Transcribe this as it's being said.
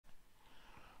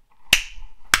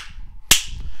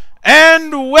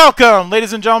And welcome,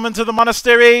 ladies and gentlemen, to the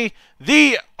monastery,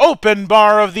 the open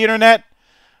bar of the internet,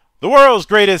 the world's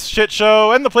greatest shit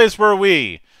show, and the place where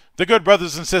we, the good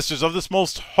brothers and sisters of this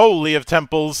most holy of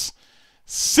temples,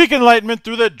 seek enlightenment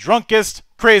through the drunkest,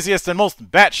 craziest, and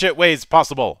most batshit ways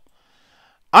possible.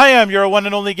 I am your one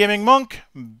and only gaming monk,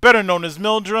 better known as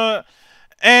Mildra,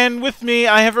 and with me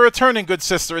I have a returning good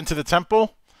sister into the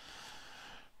temple.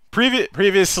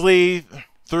 Previously,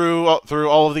 through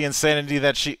all of the insanity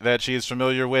that she is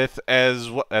familiar with, as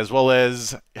well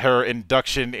as her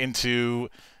induction into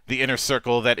the inner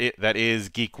circle that is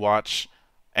GeekWatch,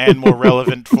 and more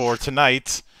relevant for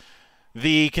tonight,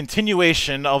 the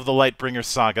continuation of the Lightbringer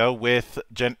saga with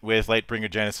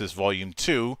Lightbringer Genesis Volume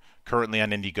 2, currently on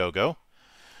Indiegogo.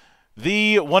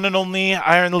 The one and only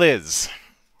Iron Liz.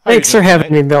 Thanks for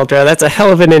having me, Mildra. That's a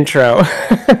hell of an intro.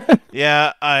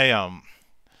 Yeah,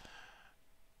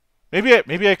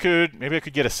 Maybe I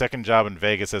could get a second job in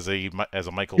Vegas as a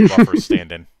Michael Buffer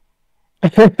stand-in.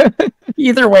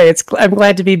 Either way, I'm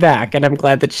glad to be back, and I'm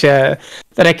glad that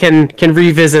I can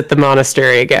revisit the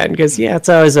monastery again, because yeah, it's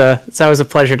always a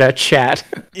pleasure to chat.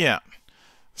 Yeah.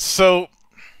 So,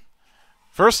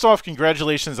 first off,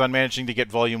 congratulations on managing to get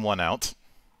Volume 1 out.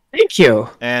 Thank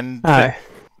you. And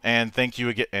thank you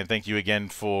again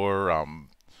for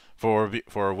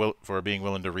being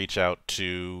willing to reach out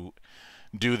to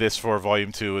do this for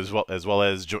Volume 2 as well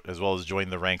as join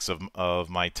the ranks of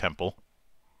my temple.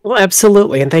 Well,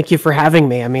 absolutely, and thank you for having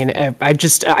me. I mean, I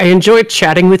enjoy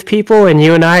chatting with people, and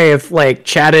you and I have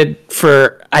chatted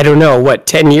for, I don't know, what,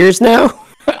 10 years now,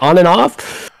 on and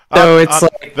off. So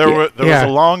there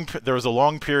was a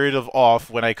long period of off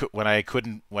when I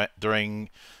couldn't during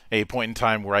a point in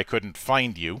time where I couldn't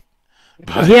find you.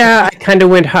 But, yeah, I kind of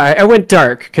went high. I went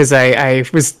dark because I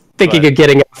was thinking of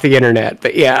getting off the internet,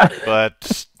 but yeah.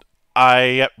 But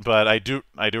I do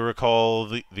recall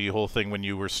the whole thing when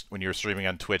you were streaming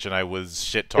on Twitch and I was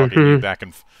shit talking you back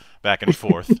and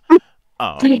forth.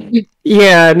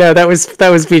 Yeah, no, that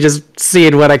was me just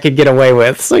seeing what I could get away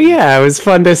with. So yeah, it was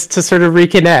fun to sort of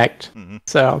reconnect.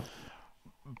 So,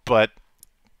 but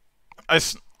I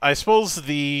suppose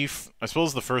the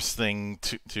first thing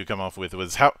to come off with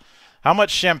was how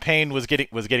much champagne was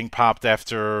getting popped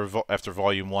after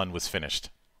Volume 1 was finished.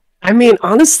 I mean,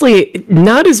 honestly,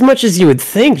 not as much as you would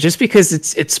think, just because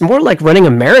it's more like running a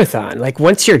marathon. Like,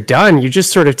 once you're done, you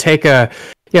just sort of take an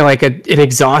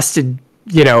exhausted,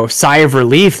 sigh of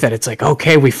relief that it's like,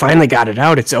 okay, we finally got it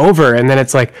out, it's over. And then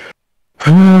it's like,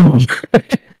 I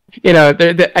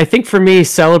think for me,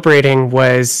 celebrating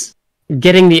was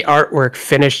getting the artwork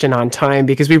finished and on time,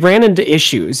 because we ran into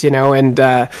issues, and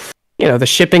the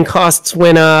shipping costs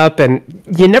went up, and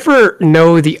you never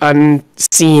know the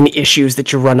unseen issues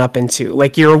that you run up into.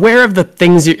 Like, you're aware of the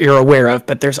things that you're aware of,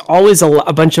 but there's always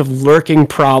a bunch of lurking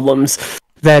problems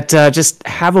that just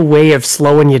have a way of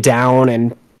slowing you down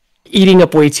and eating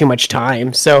up way too much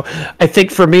time. So I think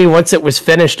for me, once it was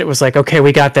finished, it was like, okay,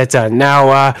 we got that done.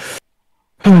 Now,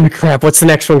 oh crap, what's the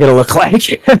next one going to look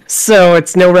like? So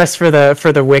it's no rest for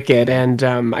the wicked, and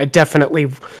I'm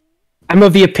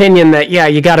of the opinion that, yeah,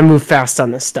 you got to move fast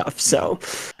on this stuff. So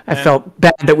I felt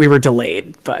bad that we were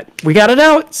delayed, but we got it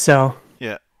out. So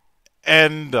yeah,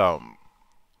 and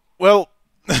well,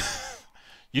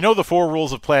 the 4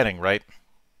 rules of planning, right?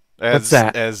 What's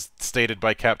that? As stated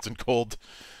by Captain Cold: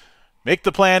 make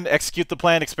the plan, execute the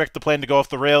plan, expect the plan to go off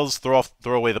the rails, throw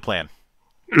away the plan.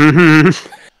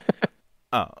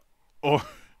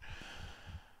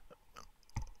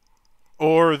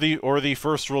 Or the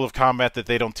first rule of combat that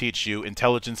they don't teach you: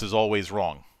 intelligence is always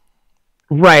wrong.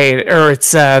 Right, or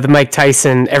it's the Mike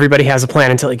Tyson, everybody has a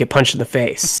plan until you get punched in the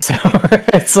face. So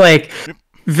it's like,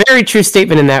 very true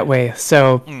statement in that way.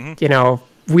 So,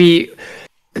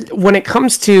 when it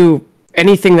comes to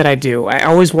anything that I do, I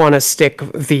always want to stick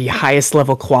the highest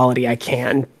level quality I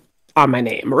can on my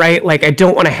name, right? Like, I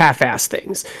don't want to half-ass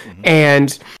things.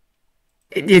 And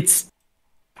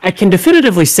I can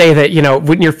definitively say that,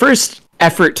 when your first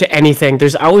effort to anything,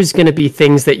 there's always going to be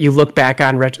things that you look back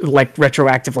on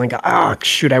retroactively and go, oh,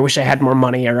 shoot, I wish I had more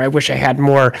money, or I wish I had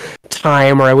more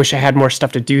time, or I wish I had more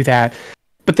stuff to do that.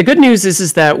 But the good news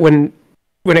is that when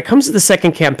it comes to the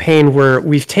second campaign,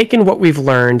 we've taken what we've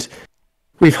learned,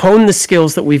 we've honed the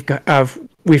skills that we've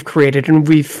created, and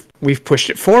we've pushed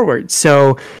it forward.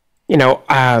 So,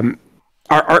 our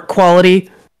art quality,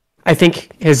 I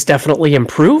think, has definitely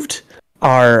improved.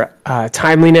 Our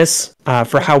timeliness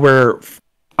for how we're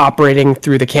operating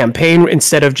through the campaign,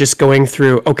 instead of just going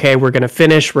through, okay, we're going to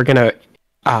finish, we're going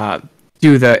to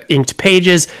do the inked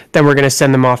pages, then we're going to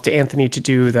send them off to Anthony to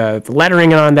do the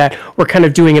lettering on that. We're kind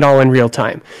of doing it all in real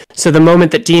time. So the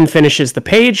moment that Dean finishes the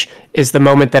page is the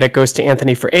moment that it goes to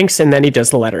Anthony for inks, and then he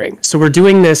does the lettering. So we're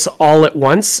doing this all at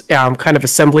once, kind of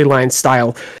assembly line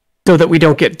style, so that we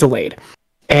don't get delayed.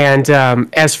 And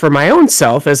as for my own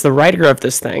self, as the writer of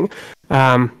this thing,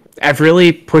 I've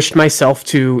really pushed myself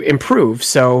to improve.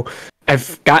 So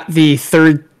I've got the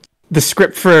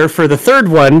script for the third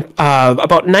one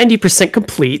about 90%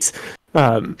 complete.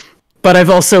 But I've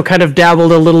also kind of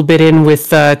dabbled a little bit in with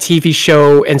TV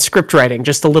show and script writing,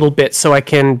 just a little bit, so I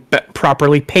can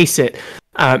properly pace it,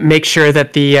 make sure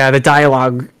that the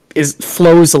dialogue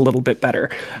flows a little bit better.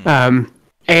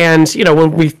 And you know,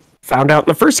 when we found out in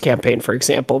the first campaign, for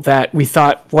example, that we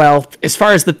thought, well, as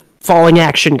far as the falling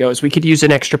action goes, we could use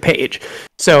an extra page.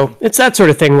 So it's that sort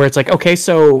of thing where it's like, okay,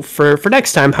 so for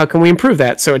next time, how can we improve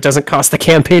that so it doesn't cost the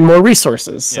campaign more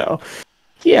resources? So,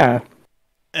 yeah.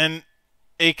 And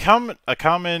a common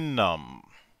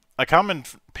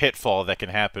pitfall that can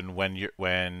happen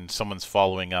when someone's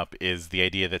following up is the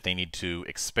idea that they need to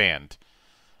expand.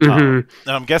 And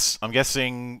I'm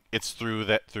guessing it's through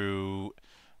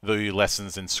the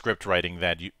lessons in script writing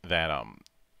that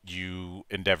you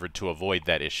endeavored to avoid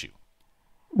that issue.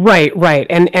 Right.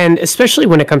 And especially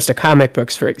when it comes to comic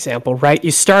books, for example, right? You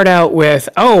start out with,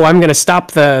 oh, I'm going to stop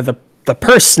the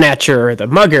purse snatcher or the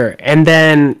mugger, and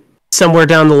then somewhere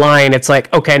down the line, it's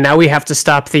like, okay, now we have to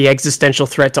stop the existential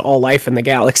threat to all life in the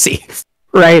galaxy,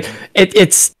 right?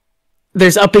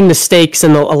 There's upping the stakes,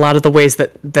 and a lot of the ways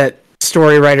that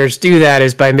story writers do that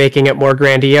is by making it more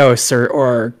grandiose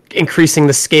or increasing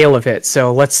the scale of it.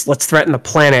 So let's threaten the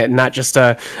planet and not just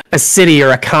a city or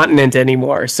a continent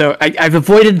anymore. So I've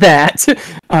avoided that,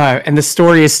 and the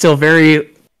story is still very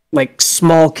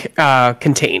small,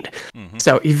 contained.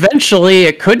 So eventually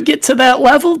it could get to that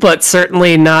level, but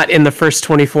certainly not in the first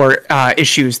 24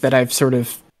 issues that I've sort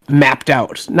of mapped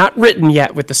out. Not written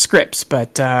yet with the scripts,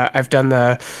 but I've done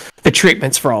the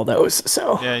treatments for all those.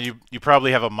 So yeah, you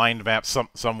probably have a mind map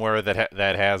somewhere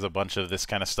that has a bunch of this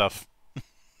kind of stuff.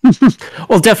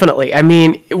 Well, definitely. I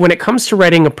mean, when it comes to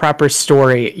writing a proper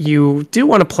story, you do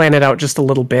want to plan it out just a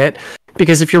little bit,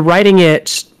 because if you're writing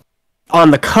it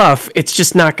on the cuff, it's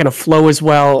just not going to flow as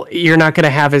well. You're not going to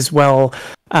have as well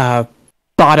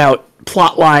thought out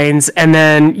plot lines, and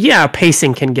then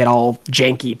pacing can get all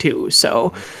janky too.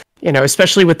 So,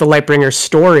 especially with the Lightbringer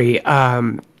story,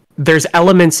 there's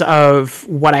elements of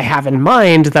what I have in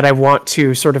mind that I want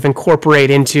to sort of incorporate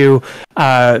into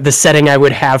the setting I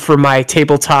would have for my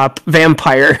tabletop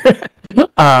vampire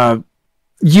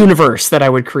universe that I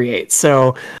would create.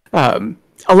 So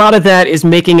a lot of that is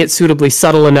making it suitably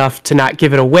subtle enough to not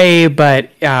give it away,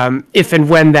 but if and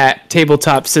when that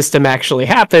tabletop system actually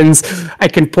happens, I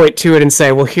can point to it and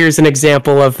say, well, here's an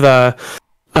example of the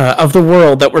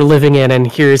world that we're living in,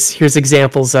 and here's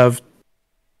examples of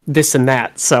this and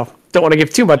that. So don't want to give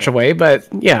too much away, but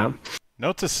yeah.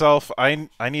 Note to self: I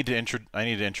need to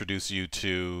introduce you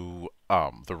to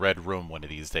the Red Room one of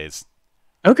these days.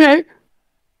 Okay,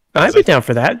 I'd be down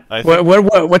for that.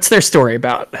 What's their story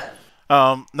about?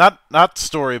 Not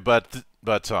story, but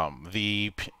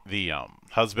the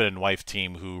husband and wife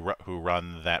team who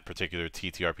run that particular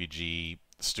TTRPG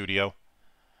studio.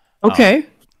 Okay.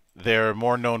 They're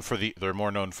more known for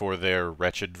their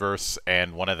Wretched verse,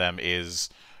 and one of them is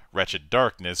Wretched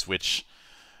Darkness, which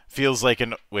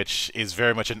is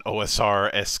very much an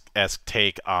OSR-esque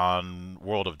take on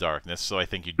World of Darkness. So I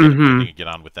think you'd get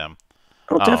on with them.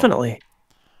 Oh, definitely.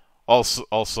 Also,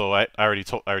 I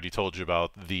already told you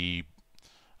about the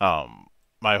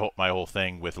my whole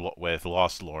thing with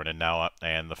Lost Lorn,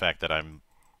 and the fact that I'm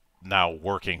now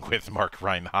working with Mark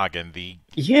Reinhagen, the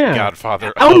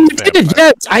godfather of vampires.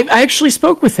 Yes, I actually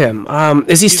spoke with him.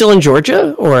 Is he still in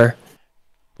Georgia, or?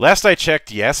 Last I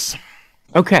checked, yes.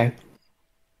 Okay.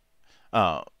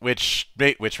 Which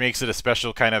makes it a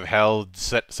special kind of hell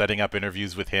setting up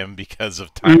interviews with him because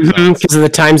of time zones. Because of the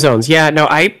time zones. Yeah, no,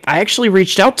 I actually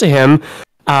reached out to him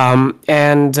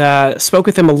and spoke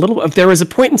with him a little. There was a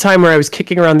point in time where I was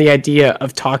kicking around the idea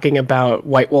of talking about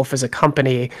White Wolf as a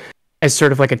company as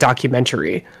sort of like a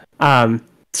documentary.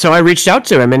 So I reached out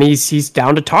to him, and he's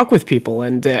down to talk with people,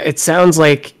 and it sounds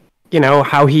like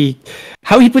how he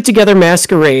put together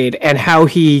Masquerade and how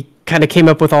he kind of came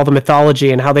up with all the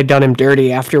mythology and how they'd done him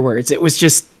dirty afterwards. It was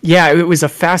just it was a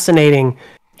fascinating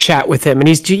chat with him, and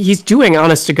he's doing,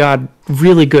 honest to God,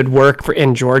 really good work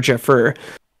in Georgia for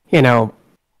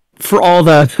all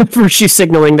the virtue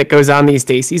signaling that goes on these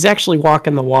days. He's actually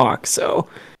walking the walk, so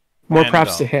more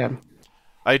props to him.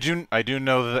 I do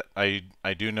know that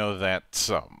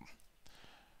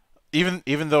even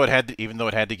though it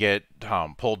had to get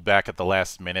pulled back at the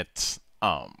last minute,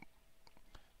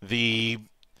 the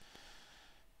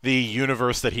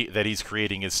universe that he's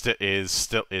creating is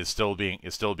still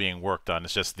being worked on.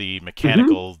 It's just the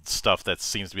mechanical stuff that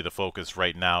seems to be the focus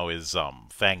right now is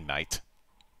Fang Knight.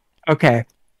 Okay.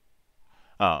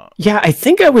 Yeah, I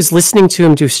think I was listening to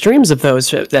him do streams of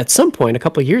those at some point a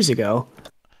couple years ago.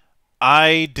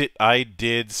 I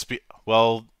did speak.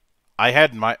 Well, I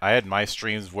had my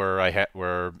streams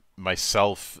where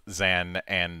myself, Zan,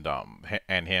 and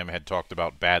him had talked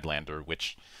about Badlander,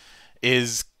 which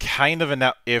is kind of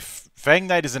if Fang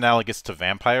Knight is analogous to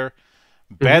Vampire,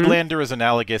 Badlander is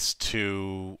analogous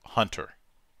to Hunter.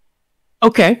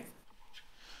 Okay.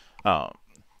 I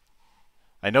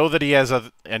know that he has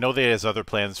other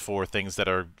plans for things that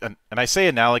are, and I say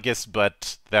analogous,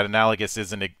 but that analogous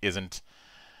isn't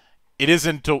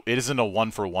a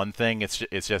one-for-one thing.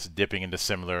 It's just dipping into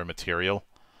similar material.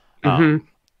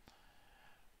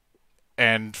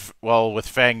 And well, with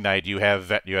Fang Knight, you have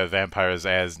vampires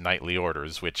as knightly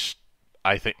orders, which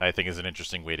I think is an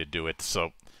interesting way to do it.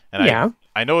 So, and yeah.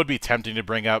 I know it'd be tempting to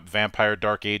bring up Vampire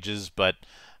Dark Ages, but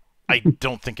I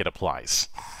don't think it applies.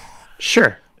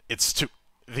 Sure. It's too.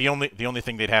 The only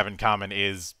thing they'd have in common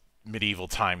is medieval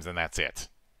times, and that's it.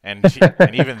 And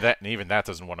even that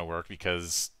doesn't want to work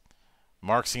because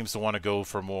Mark seems to want to go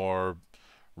for more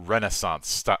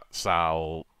Renaissance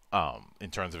style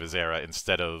in terms of his era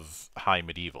instead of high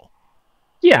medieval.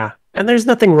 Yeah, and there's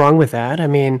nothing wrong with that. I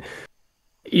mean,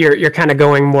 you're kind of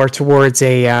going more towards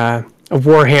a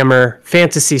Warhammer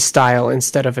fantasy style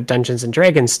instead of a Dungeons and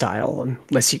Dragons style,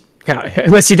 unless you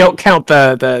don't count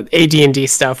the AD&D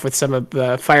stuff with some of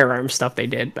the firearm stuff they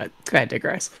did. But I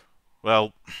digress.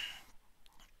 Well,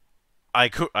 I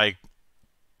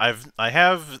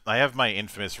have my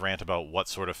infamous rant about what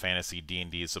sort of fantasy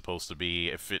D&D is supposed to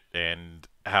be, and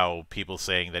how people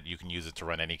saying that you can use it to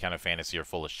run any kind of fantasy are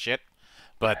full of shit.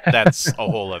 But that's a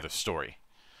whole other story.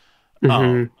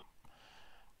 Now,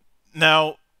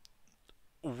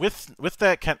 with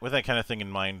that kind of thing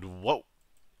in mind,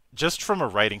 just from a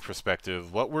writing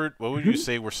perspective, what would you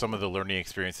say were some of the learning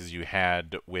experiences you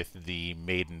had with the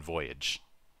Maiden Voyage?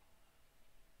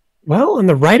 Well, on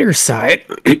the writer's side,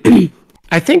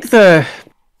 I think it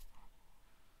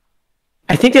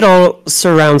all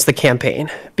surrounds the campaign,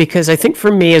 because I think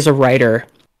for me as a writer,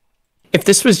 if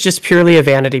this was just purely a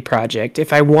vanity project,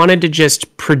 if I wanted to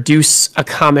just produce a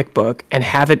comic book and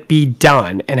have it be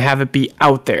done and have it be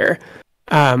out there,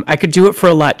 I could do it for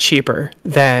a lot cheaper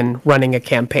than running a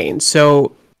campaign.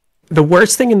 So the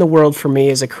worst thing in the world for me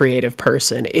as a creative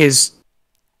person is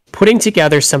putting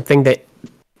together something that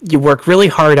you work really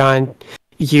hard on,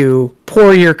 you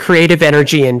pour your creative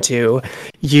energy into,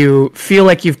 you feel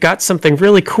like you've got something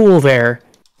really cool there,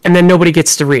 and then nobody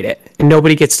gets to read it and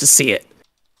nobody gets to see it.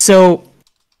 So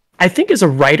I think as a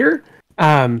writer,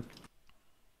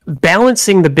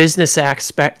 balancing the business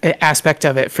aspect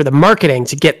of it for the marketing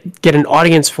to get an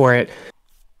audience for it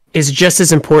is just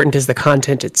as important as the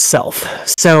content itself.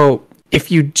 So if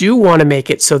you do want to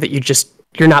make it so that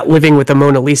you're not living with a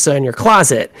Mona Lisa in your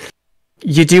closet,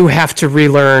 you do have to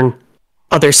relearn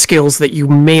other skills that you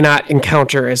may not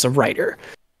encounter as a writer.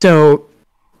 So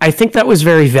I think that was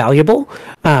very valuable.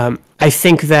 I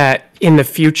think that in the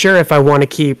future, if I want to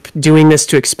keep doing this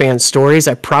to expand stories,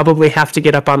 I probably have to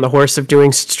get up on the horse of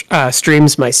doing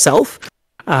streams myself.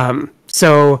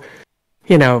 So,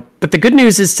 but the good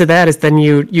news is then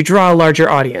you draw a larger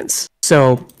audience.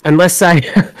 So unless I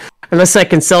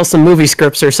can sell some movie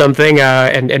scripts or something,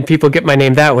 and people get my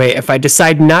name that way, if I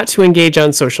decide not to engage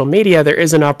on social media, there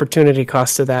is an opportunity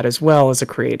cost to that as well as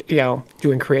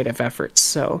doing creative efforts.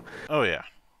 So. Oh yeah.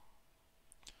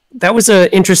 That was an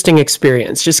interesting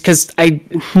experience, just because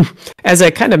as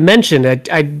I kind of mentioned,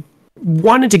 I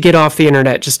wanted to get off the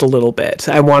internet just a little bit.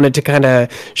 I wanted to kind of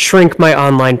shrink my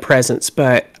online presence,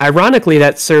 but ironically,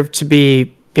 that served to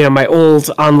be, my old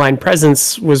online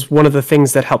presence was one of the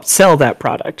things that helped sell that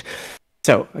product.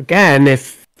 So again,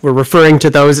 if we're referring to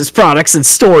those as products and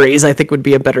stories, I think would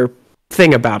be a better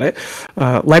thing about it.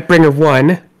 Lightbringer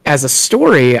 1, as a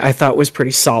story, I thought was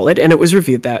pretty solid, and it was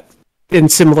reviewed that in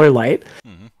similar light.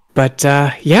 But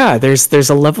there's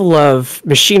a level of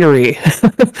machinery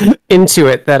into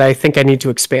it that I think I need to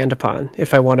expand upon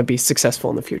if I want to be successful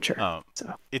in the future.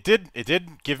 So. It did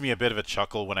give me a bit of a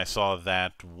chuckle when I saw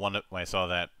that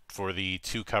for the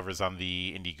two covers on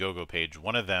the Indiegogo page.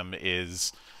 One of them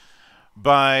is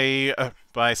by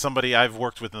somebody I've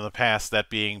worked with in the past, that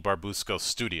being Barbusco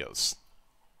Studios.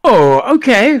 Oh,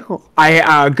 okay.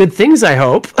 Good things, I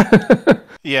hope.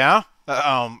 Yeah.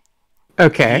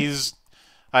 Okay.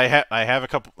 I have a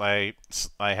couple. I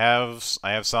have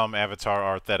some avatar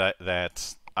art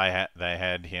that I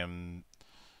had him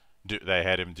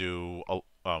do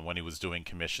when he was doing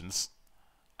commissions.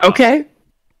 Okay.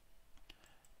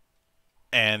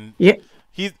 And Yeah.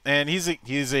 he's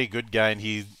a good guy, and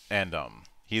he's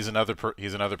another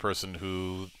person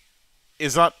who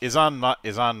is on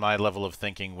my level of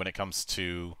thinking when it comes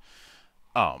to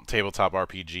tabletop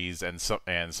RPGs and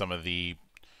some of the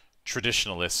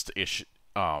traditionalist-ish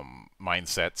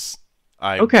mindsets.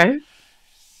 Okay.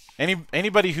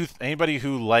 Anybody who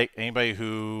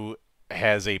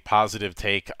has a positive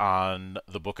take on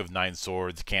the Book of Nine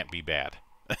Swords can't be bad.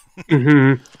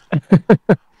 Mm-hmm.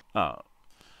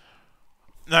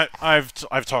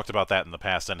 I've talked about that in the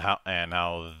past, and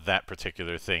how that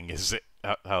particular thing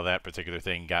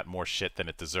got more shit than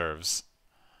it deserves.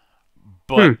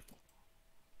 But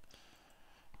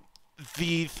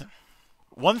the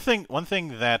one thing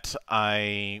that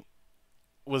I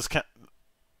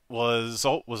was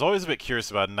always a bit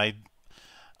curious about, and I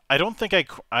don't think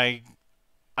I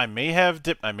may have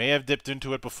dipped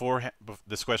into it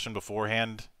this question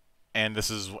beforehand, and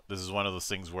this is one of those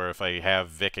things where if I have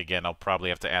Vic again, I'll probably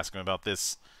have to ask him about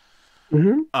this.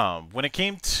 Mm-hmm. When it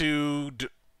came to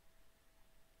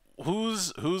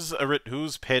whose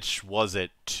pitch was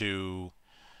it to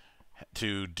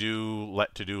do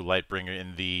Lightbringer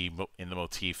in the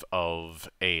motif of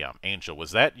a angel?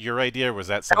 Was that your idea, or was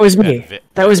that something That was me.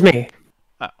 That was me.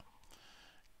 Oh.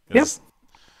 Yep.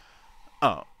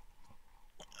 Oh.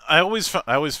 I always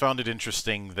found it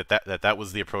interesting that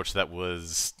was the approach that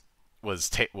was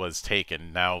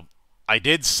taken. Now, I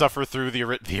did suffer through the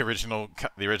original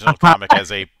comic as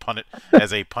a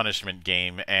punishment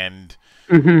game, and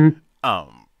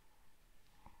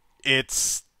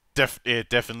it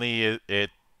definitely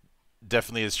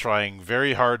is trying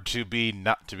very hard to be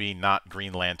not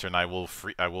Green Lantern. I will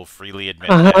freely admit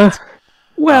that.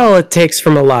 Well, it takes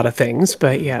from a lot of things,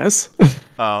 but yes.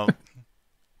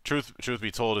 Truth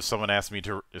be told, if someone asked me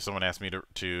to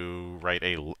write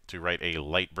a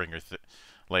Lightbringer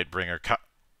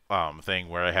thing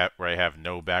where I have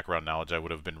no background knowledge, I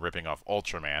would have been ripping off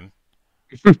Ultraman.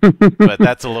 But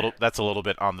that's a little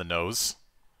bit on the nose.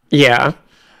 Yeah.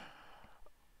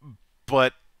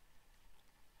 But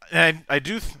I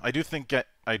do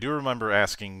remember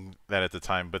asking that at the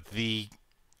time. But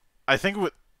I think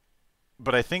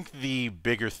the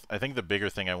bigger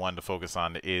thing I wanted to focus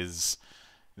on is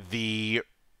the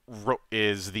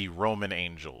Roman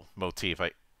angel motif.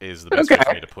 Is the best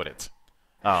way to put it.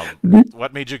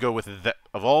 What made you go with that?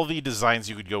 Of all the designs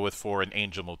you could go with for an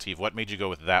angel motif, what made you go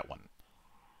with that one?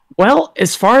 Well,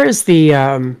 as far as the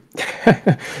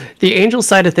the angel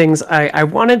side of things, I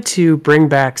wanted to bring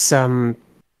back some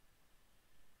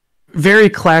very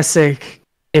classic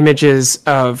images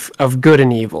of good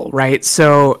and evil, right?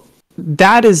 So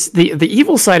that is the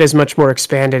evil side is much more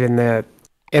expanded in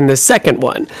the second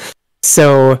one.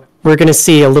 So we're going to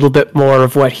see a little bit more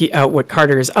of what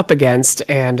Carter is up against,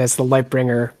 and as the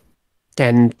Lightbringer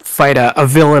can fight a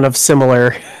villain of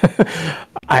similar,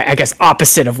 I guess,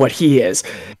 opposite of what he is.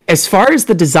 As far as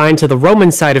the design to the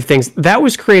Roman side of things, that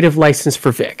was creative license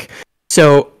for Vic.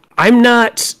 So I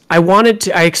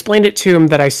explained it to him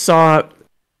that I saw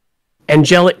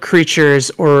angelic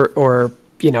creatures or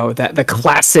that the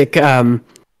classic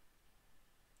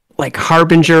like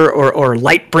Harbinger or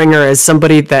Lightbringer as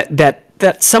somebody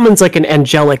that summons like an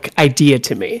angelic idea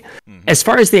to me. As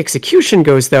far as the execution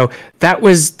goes, though, that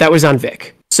was on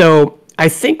Vic. So I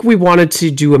think we wanted to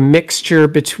do a mixture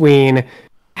between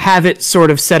have it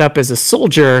sort of set up as a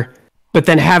soldier, but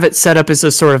then have it set up as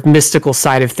a sort of mystical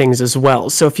side of things as well.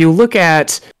 So if you look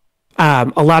at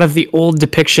a lot of the old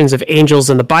depictions of angels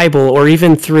in the Bible, or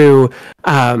even through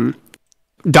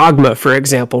Dogma, for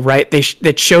example, right?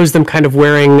 That shows them kind of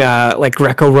wearing like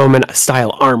Greco-Roman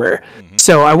style armor.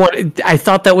 So I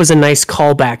thought that was a nice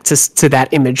callback to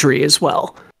that imagery as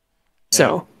well. Yeah.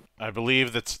 So I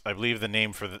believe the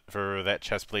name for that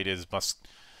chestplate is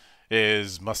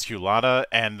Musculata,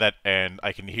 and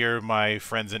I can hear my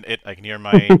friends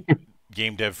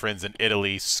game dev friends in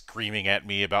Italy screaming at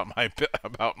me about my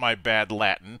bad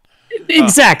Latin.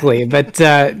 Exactly, but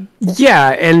yeah,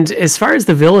 and as far as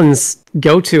the villains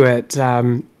go to it,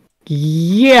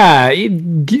 yeah,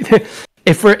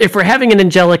 if we're having an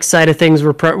angelic side of things,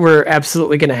 we're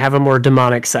absolutely going to have a more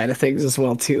demonic side of things as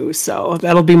well too. So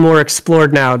that'll be more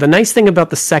explored now. The nice thing about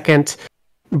the second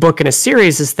book in a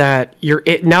series is that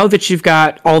now that you've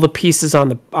got all the pieces on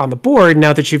the board,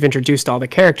 now that you've introduced all the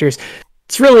characters,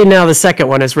 it's really now the second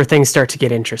one is where things start to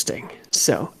get interesting.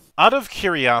 So, out of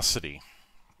curiosity,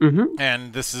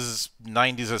 and this is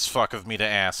 90s as fuck of me to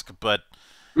ask, but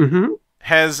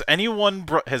Has anyone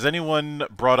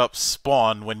brought up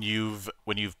Spawn when you've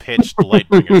pitched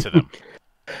Lightbringer to them?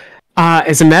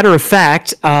 As a matter of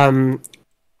fact,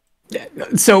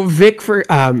 so Vic,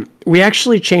 we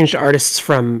actually changed artists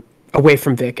away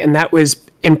from Vic, and that was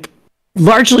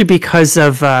largely because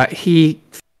of he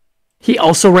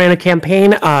also ran a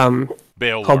campaign called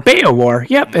Beowar.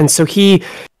 Yep, and so he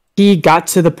got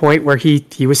to the point where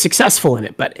he was successful in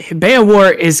it. But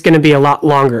Beowar is going to be a lot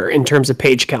longer in terms of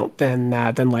page count than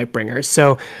Lightbringer.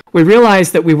 So we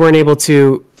realized that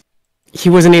he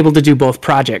wasn't able to do both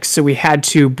projects, so we had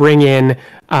to bring in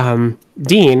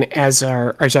Dean as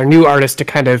our new artist to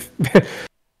kind of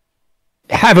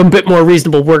have a bit more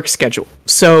reasonable work schedule.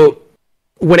 So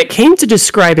when it came to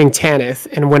describing Tanith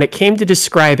and when it came to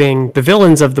describing the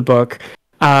villains of the book,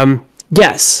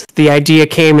 yes, the idea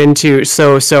came into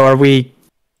so are we?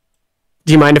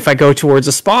 Do you mind if I go towards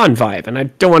a Spawn vibe? And I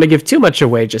don't want to give too much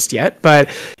away just yet, but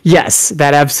yes,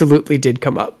 that absolutely did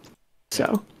come up.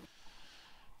 So.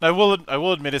 I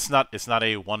will admit it's not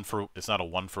a one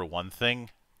for one thing.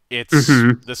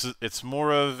 It's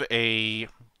more of a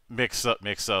mix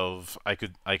of I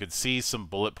could see some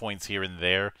bullet points here and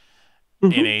there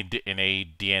in a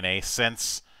DNA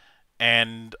sense,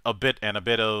 and a bit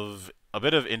of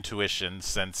intuition,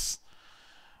 since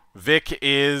Vic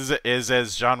is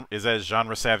as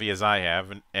genre savvy as I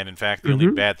have, and in fact the only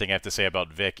bad thing I have to say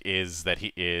about Vic is that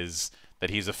he's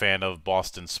a fan of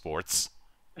Boston sports.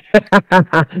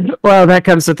 Well, that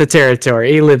comes with the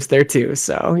territory. He lives there too,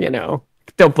 so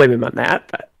don't blame him on that.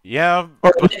 But yeah,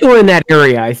 or in that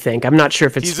area, I think. I'm not sure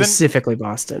if it's specifically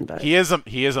Boston, but he is a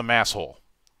masshole.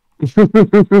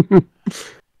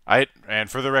 And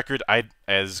for the record,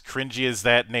 as cringy as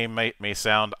that name may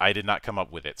sound, I did not come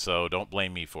up with it, so don't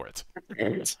blame me for it.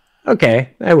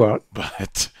 Okay, I won't.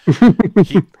 But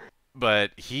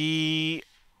he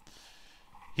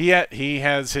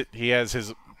has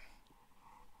his.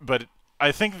 But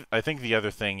I think the other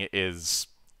thing is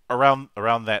around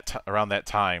that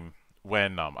time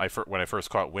when I first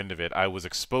caught wind of it, I was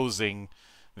exposing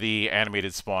the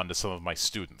animated Spawn to some of my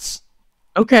students.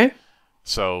 Okay.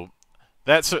 So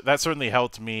that certainly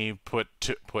helped me put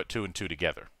two and two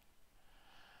together.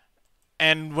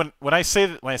 And when I say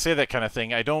that kind of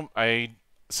thing,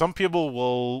 some people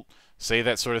will say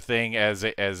that sort of thing as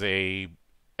a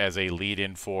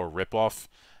lead-in for ripoff.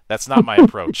 That's not my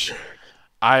approach.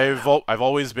 I've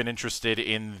always been interested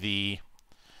in the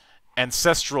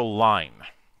ancestral line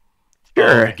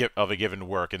of a given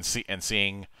work, and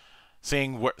seeing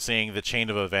the chain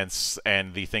of events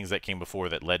and the things that came before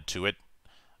that led to it.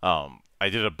 I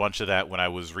did a bunch of that when I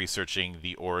was researching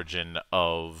the origin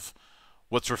of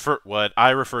what I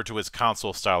refer to as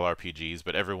console style RPGs,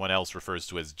 but everyone else refers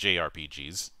to as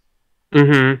JRPGs.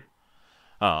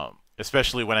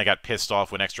 Especially when I got pissed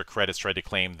off when Extra Credits tried to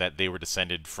claim that they were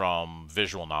descended from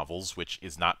visual novels, which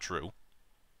is not true.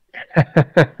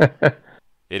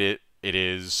 It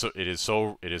is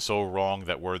so wrong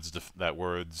that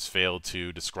words fail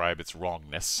to describe its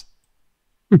wrongness.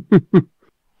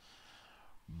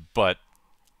 But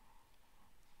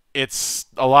it's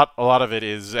a lot of it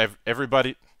is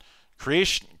everybody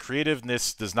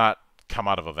creativeness does not come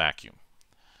out of a vacuum.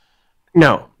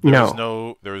 No.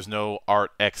 There is no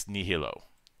art ex nihilo.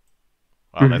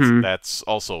 That's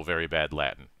also very bad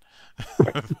Latin.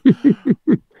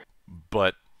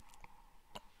 But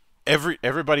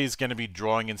everybody's going to be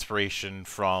drawing inspiration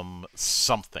from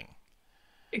something.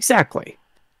 Exactly.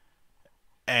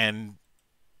 And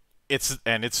it's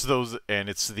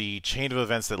the chain of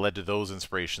events that led to those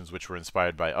inspirations, which were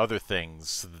inspired by other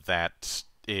things, that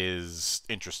is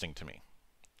interesting to me.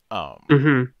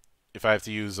 If I have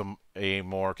to use a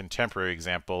more contemporary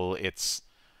example, it's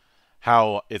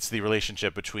the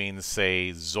relationship between,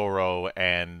 say, Zorro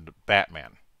and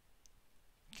Batman.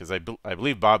 Because I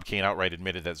believe Bob Kane outright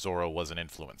admitted that Zorro was an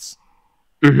influence.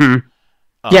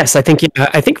 Yes, I think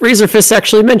Razorfist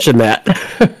actually mentioned that.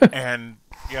 And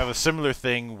you have a similar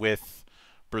thing with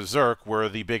Berserk, where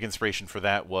the big inspiration for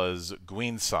that was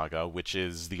Gwyn's Saga, which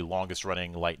is the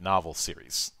longest-running light novel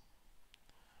series.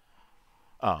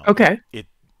 Okay.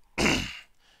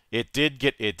 It did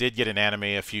get an anime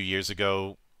a few years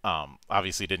ago.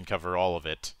 Obviously, didn't cover all of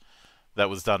it. That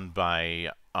was done by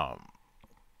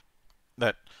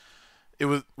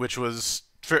which was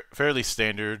fairly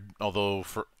standard. Although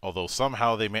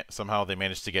somehow they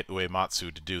managed to get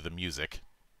Uematsu to do the music.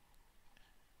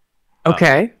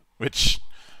 Okay. Which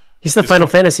he's the Final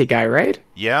Fantasy guy, right?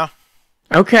 Yeah.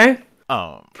 Okay.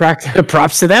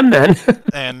 Props to them then.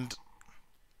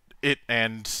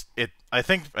 and I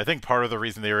think part of the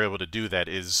reason they were able to do that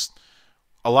is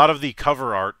a lot of the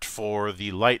cover art for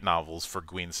the light novels for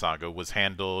Green Saga was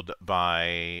handled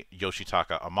by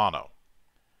Yoshitaka Amano,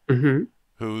 Mm-hmm.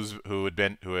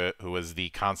 who was the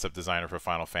concept designer for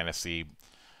Final Fantasy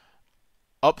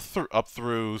up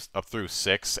through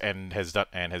 6, and has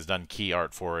done key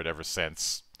art for it ever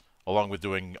since, along with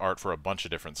doing art for a bunch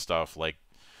of different stuff like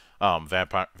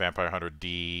Vampire Hunter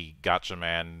D,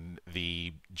 Gatchaman,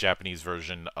 the Japanese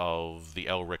version of the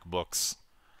Elric books.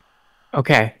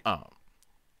 Okay.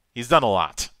 He's done a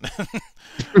lot,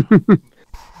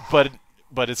 but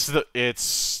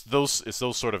it's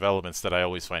those sort of elements that I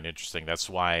always find interesting. That's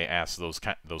why I ask those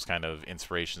kind of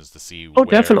inspirations to see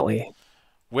Definitely.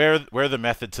 where the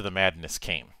method to the madness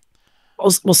came.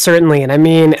 Well, certainly, and I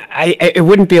mean, it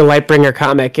wouldn't be a Lightbringer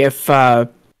comic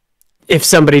if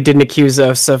somebody didn't accuse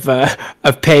us of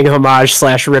paying homage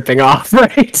 / ripping off,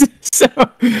 right? So,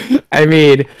 I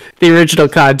mean, the original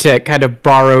content kind of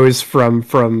borrows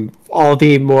from all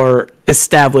the more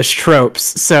established tropes.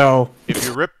 So, if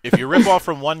you rip off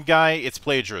from one guy, it's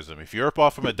plagiarism. If you rip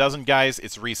off from a dozen guys,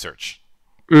 it's research.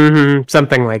 Mm-hmm,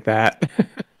 something like that.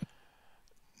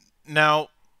 Now,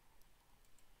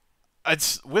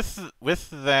 it's with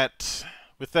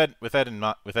that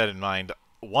in mind.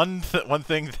 One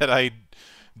thing that I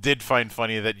did find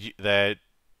funny that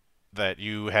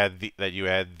you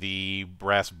had the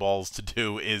brass balls to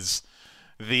do is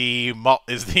the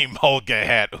Mulga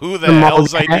hat. Who the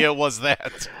hell's idea was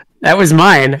that? That was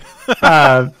mine.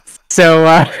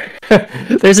 So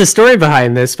there's a story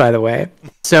behind this, by the way.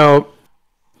 So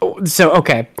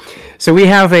okay. So we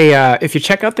have if you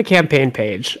check out the campaign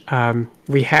page,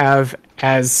 we have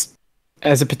as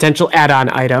a potential add-on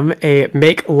item, a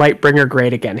Make Lightbringer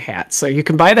Great Again hat. So you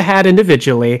can buy the hat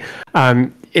individually.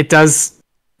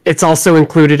 It's also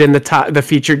included in the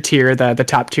featured tier, the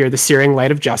top tier, the Searing Light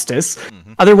of Justice.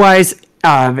 Mm-hmm. Otherwise,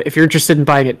 if you're interested in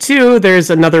buying it too, there's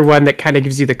another one that kind of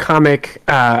gives you the comic,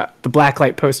 the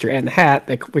blacklight poster and the hat.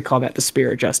 We call that the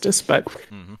Spear of Justice. But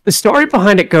the story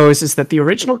behind it goes is that the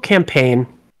original campaign,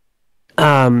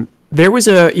 there was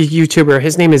a YouTuber,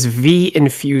 his name is V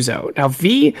Infuso. Now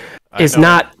V is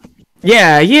not...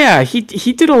 Yeah, he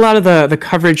did a lot of the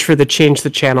coverage for the Change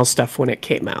the Channel stuff when it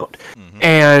came out. Mm-hmm.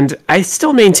 And I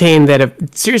still maintain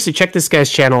that, seriously, check this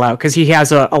guy's channel out, because he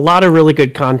has a lot of really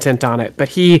good content on it. But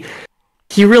he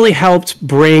really helped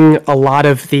bring a lot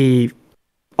of the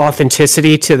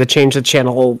authenticity to the Change the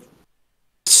Channel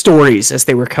stories as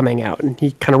they were coming out. And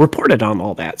he kind of reported on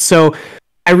all that. So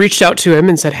I reached out to him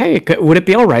and said, hey, would it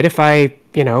be all right if I,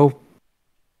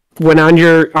 went on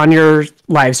your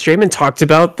live stream and talked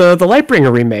about the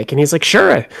Lightbringer remake? And he's like,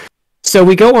 sure. So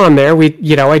we go on there,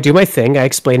 I do my thing, I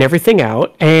explain everything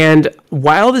out, and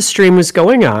while the stream was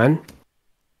going on,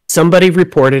 somebody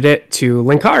reported it to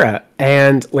Linkara,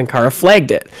 and Linkara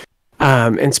flagged it.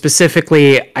 And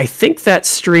specifically, I think that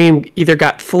stream either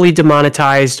got fully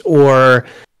demonetized or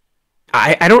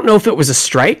I don't know if it was a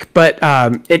strike, but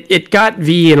it got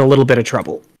V in a little bit of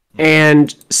trouble.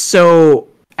 And so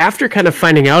after kind of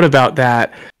finding out about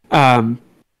that,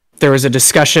 there was a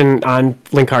discussion on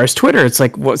Linkara's Twitter. It's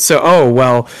like,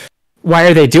 why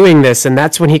are they doing this? And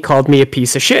that's when he called me a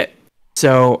piece of shit.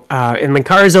 So in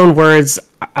Linkara's own words,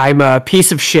 I'm a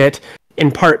piece of shit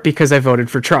in part because I voted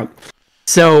for Trump.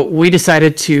 So we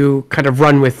decided to kind of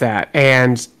run with that.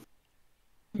 And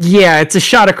yeah, it's a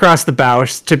shot across the bow,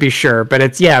 to be sure, but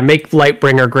it's make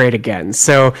Lightbringer great again.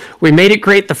 So we made it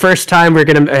great the first time. We're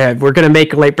gonna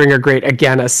make Lightbringer great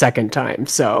again a second time.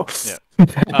 So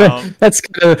that's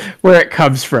kind of where it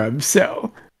comes from.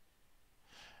 So,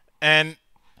 and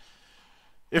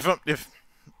if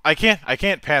I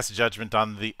can't pass judgment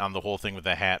on the whole thing with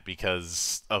the hat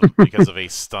because of a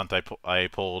stunt I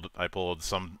pulled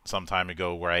some time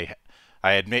ago where I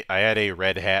had a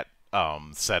red hat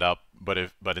set up.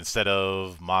 But instead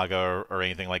of MAGA or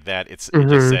anything like that, it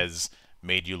just says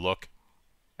 "made you look."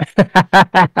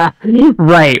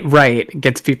 Right.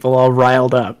 Gets people all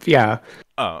riled up. Yeah.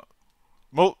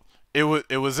 Well, it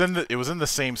was in the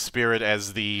same spirit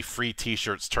as the free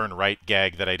T-shirts turn right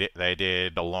gag that I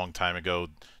did a long time ago,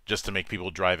 just to make people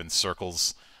drive in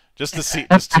circles, just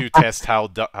to test how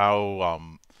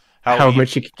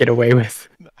much you could get away with,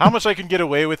 how much I can get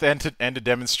away with, and to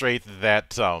demonstrate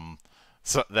that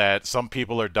that some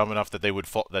people are dumb enough that they would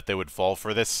fall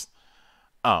for this,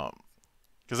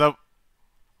 because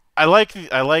I like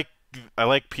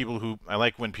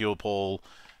when people pull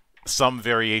some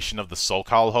variation of the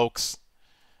SoCal hoax,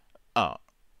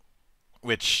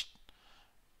 which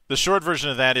the short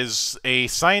version of that is a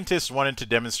scientist wanted to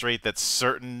demonstrate that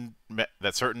certain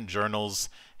journals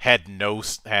had no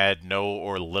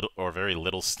or very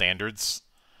little standards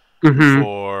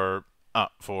for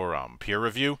peer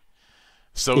review.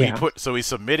 So Yeah. he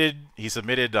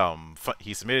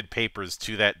submitted papers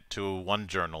to one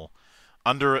journal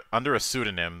under a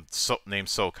pseudonym named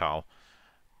SoCal.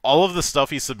 All of the stuff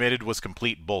he submitted was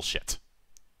complete bullshit,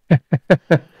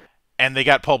 and they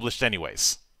got published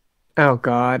anyways. Oh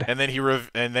God. And then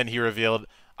he revealed,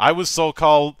 "I was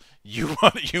SoCal. You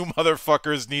you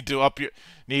motherfuckers need to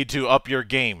up your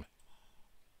game."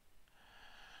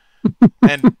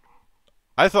 And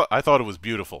I thought it was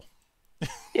beautiful.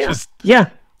 Yeah. Yeah.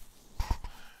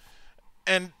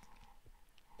 And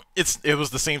it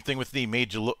was the same thing with the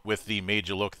made you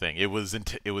look thing. I was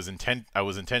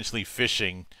intentionally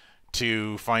fishing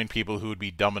to find people who would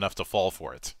be dumb enough to fall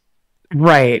for it.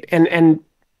 Right. And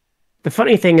the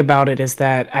funny thing about it is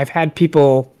that I've had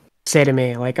people say to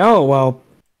me like, "Oh, well,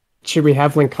 should we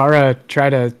have Linkara try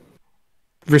to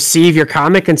receive your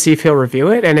comic and see if he'll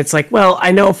review it?" And it's like, well,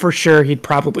 I know for sure he'd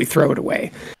probably throw it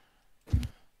away.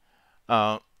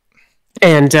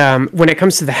 And when it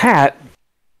comes to the hat,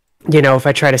 you know, if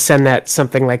I try to send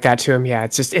something like that to him, yeah,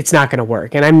 it's not going to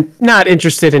work. And I'm not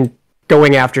interested in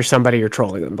going after somebody or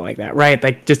trolling them like that, right?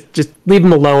 Like, just leave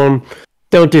them alone.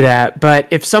 Don't do that. But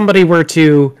if somebody were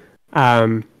to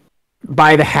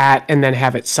buy the hat and then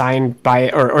have it signed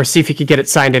by, or see if you could get it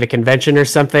signed at a convention or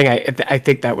something, I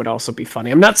think that would also be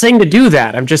funny. I'm not saying to do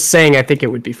that. I'm just saying I think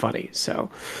it would be funny. So,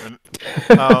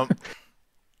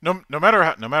 no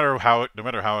matter how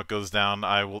it goes down,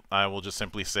 I will just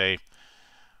simply say,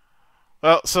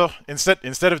 well, so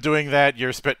instead of doing that,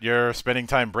 you're spending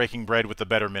time breaking bread with the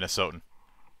better Minnesotan.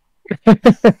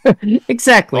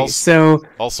 Exactly. Also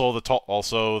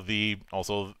the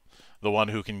one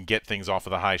who can get things off of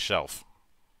the high shelf.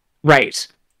 Right.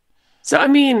 So I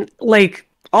mean, like,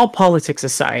 all politics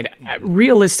aside,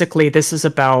 realistically, this is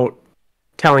about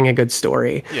telling a good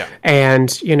story. Yeah.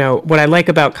 And, you know, what I like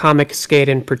about Comicsgate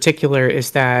in particular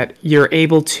is that you're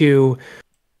able to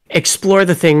explore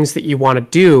the things that you want to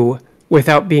do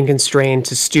without being constrained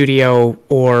to studio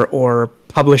or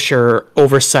publisher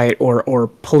oversight or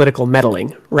political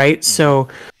meddling, right? So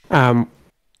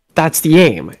that's the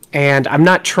aim. And I'm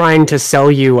not trying to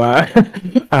sell you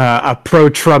a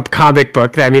pro-Trump comic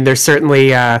book. I mean, there's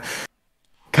certainly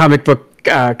comic book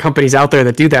companies out there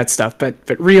that do that stuff, but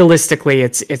realistically,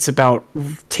 it's about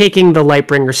taking the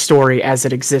Lightbringer story as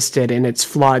it existed in its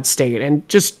flawed state and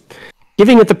just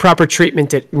giving it the proper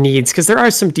treatment it needs, because there are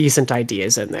some decent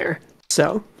ideas in there.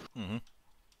 So,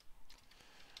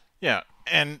 yeah,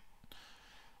 and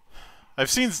I've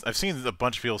seen a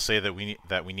bunch of people say that we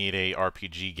need a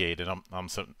RPG gate, and I'm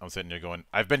sitting there going,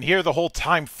 I've been here the whole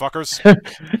time, fuckers.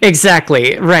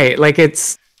 Exactly, right. Like,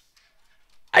 it's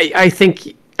I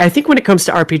think when it comes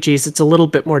to RPGs, it's a little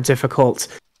bit more difficult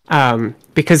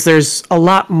because there's a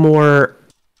lot more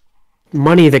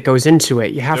money that goes into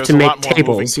it. You have to make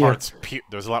tables.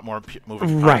 There's a lot more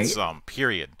moving parts.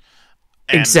 Period.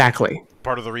 And exactly.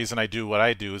 Part of the reason I do what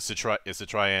I do is to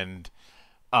try and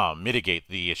mitigate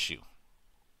the issue,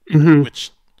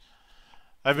 which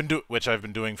I've been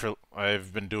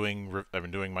doing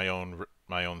my own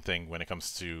thing when it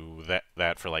comes to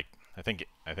that for like I think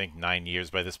 9 years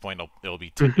by this point. It'll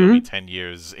be 10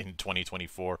 years in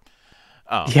 2024.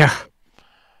 Yeah.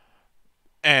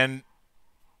 And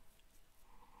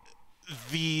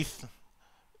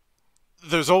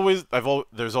there's always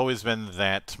been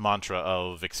that mantra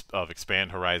of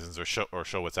expand horizons or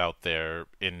show what's out there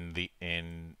in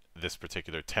this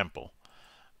particular temple.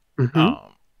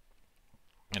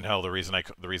 And hell, the reason I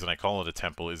call it a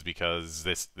temple is because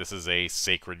this is a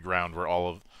sacred ground where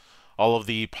all of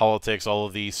the politics, all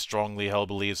of the strongly held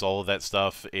beliefs, all of that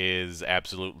stuff is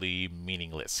absolutely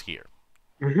meaningless here.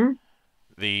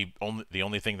 The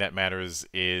only thing that matters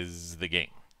is the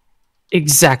game.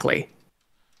 Exactly.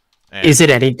 And is it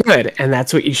any good? And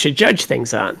that's what you should judge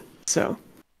things on. So.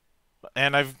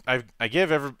 And I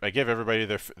give everybody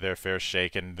their fair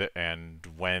shake, and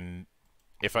when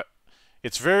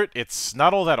it's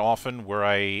not all that often where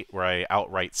I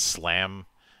outright slam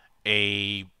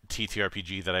a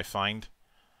TTRPG that I find.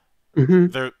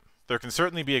 There can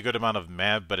certainly be a good amount of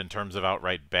mad, but in terms of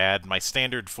outright bad, my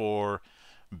standard for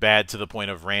bad to the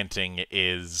point of ranting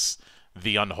is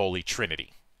the Unholy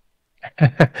Trinity.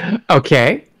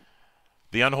 Okay.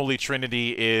 The Unholy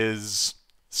Trinity is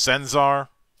Cenzar,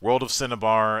 World of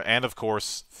Cinnabar, and of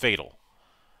course Fatal.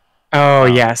 Oh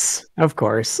yes, of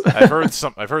course. I've heard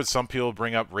some people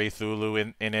bring up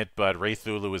Wraithulu in it, but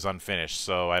Wraithulu is unfinished,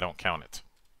 so I don't count it.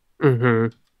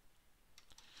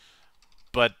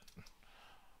 But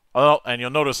and you'll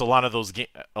notice a lot of those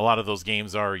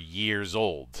games are years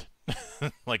old.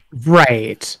 Like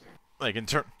right. Like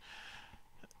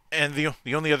And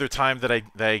the only other time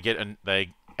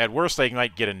at worst I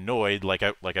might get annoyed, like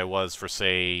I was for,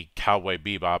 say, Cowboy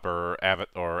Bebop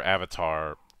or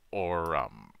Avatar or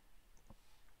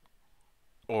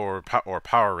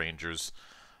Power Rangers,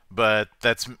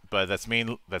 that's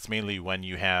mainly when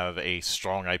you have a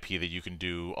strong IP that you can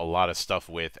do a lot of stuff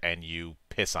with and you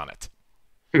piss on it,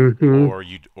 Mm-hmm.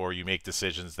 or you make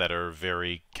decisions that are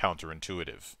very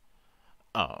counterintuitive.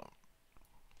 Um,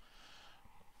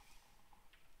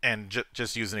 and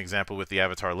just use an example with the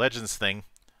Avatar Legends thing.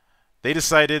 They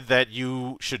decided that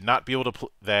you should not be able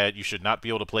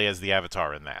to play as the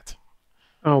Avatar in that.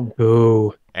 Oh,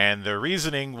 boo. And their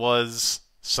reasoning was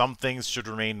some things should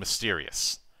remain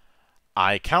mysterious.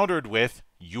 I countered with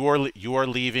you're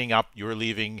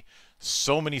leaving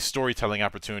so many storytelling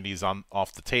opportunities on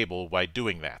off the table by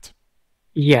doing that.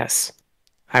 Yes,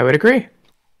 I would agree.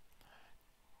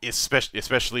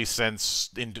 Especially since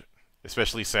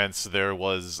there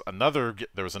was another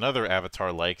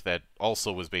Avatar like that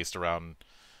also was based around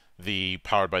the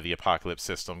Powered by the Apocalypse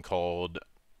system called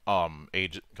um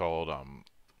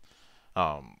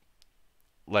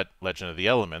Legend of the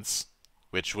Elements,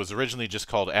 which was originally just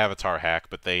called Avatar Hack,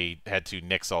 but they had to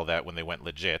nix all that when they went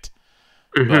legit.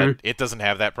 But Hmm. it doesn't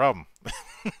have that problem.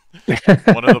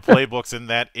 One of the playbooks in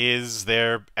that is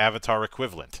their Avatar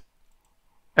equivalent.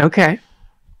 Okay.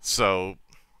 So,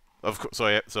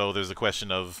 so there's a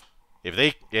question of if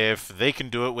they can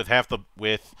do it with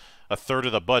with a third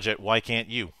of the budget, why can't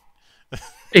you?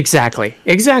 Exactly.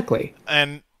 Exactly.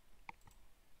 And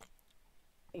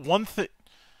one thing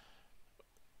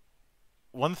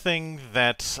one thing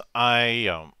that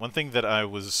I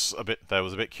was a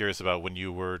bit curious about when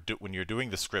you're doing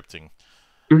the scripting.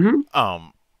 Hmm.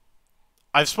 Um,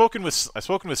 I've spoken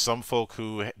with some folk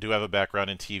who do have a background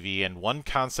in TV, and one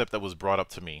concept that was brought up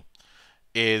to me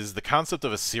is the concept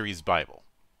of a series Bible,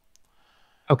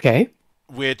 Okay.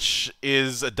 which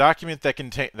is a document that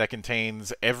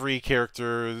contains every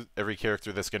character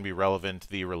that's going to be relevant,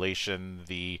 the relation,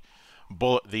 the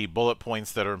bullet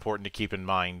points that are important to keep in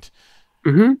mind.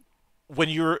 Hmm.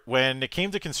 When it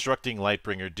came to constructing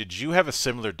Lightbringer, did you have a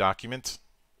similar document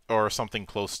or something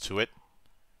close to it?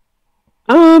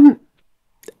 Um,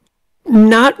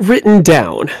 Not written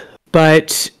down,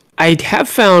 but I have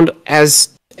found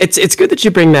as it's good that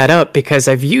you bring that up because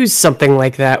I've used something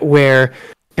like that where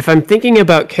if I'm thinking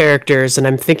about characters and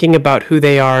I'm thinking about who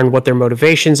they are and what their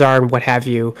motivations are and what have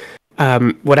you,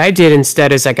 what I did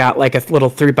instead is I got like a little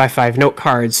 3x5 note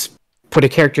cards, put a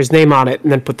character's name on it,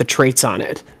 and then put the traits on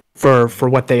it for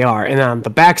what they are. And on the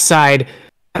back side,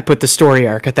 I put the story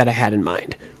arc that I had in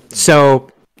mind. So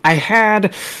I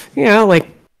had, like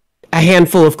a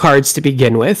handful of cards to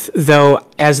begin with, though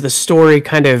as the story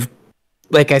kind of,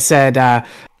 like I said,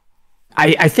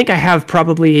 I think I have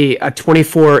probably a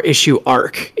 24 issue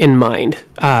arc in mind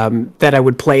that I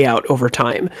would play out over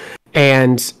time.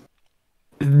 And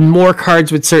more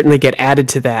cards would certainly get added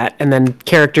to that. And then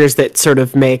characters that sort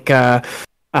of make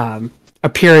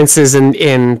appearances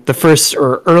in the first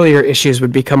or earlier issues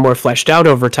would become more fleshed out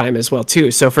over time as well,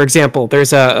 too. So, for example,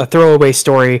 there's a throwaway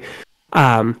story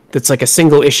that's like a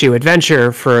single issue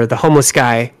adventure for the homeless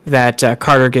guy that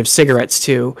Carter gives cigarettes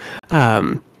to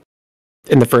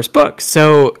in the first book.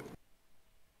 So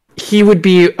he would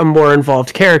be a more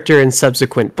involved character in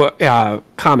subsequent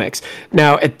comics.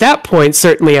 Now, at that point,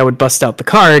 certainly I would bust out the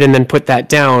card and then put that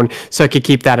down so I could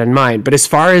keep that in mind. But as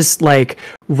far as like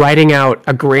writing out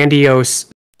a grandiose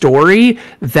story,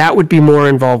 that would be more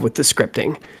involved with the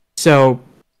scripting. So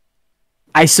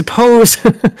I suppose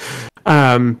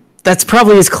that's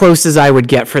probably as close as I would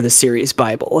get for the series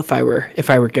Bible if I were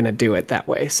going to do it that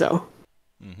way. So,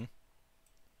 Mm-hmm.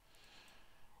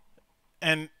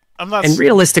 And I'm not. and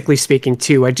realistically speaking,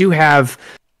 too, I do have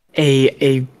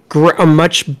a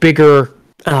much bigger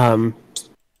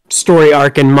story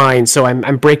arc in mind. So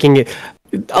I'm breaking it.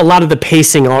 A lot of the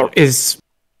pacing is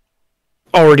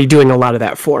already doing a lot of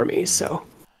that for me. So,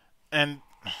 And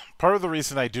part of the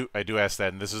reason I do ask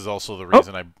that, and this is also the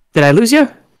reason did I lose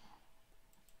you?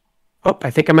 Oh, I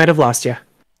think I might have lost you.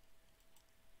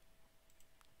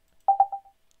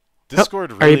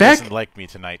 Discord are really you back? doesn't like me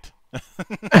tonight.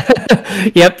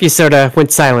 Yep, you sort of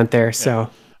went silent there. So,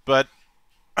 But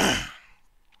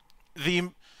the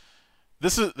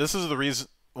this is the reason.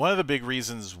 One of the big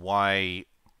reasons why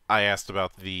I asked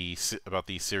about the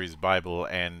series Bible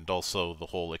and also the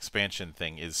whole expansion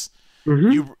thing is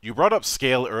mhm. you brought up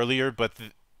scale earlier, but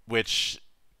which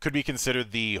could be considered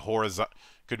a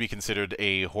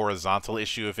horizontal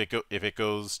issue if it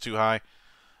goes too high.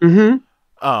 Mhm.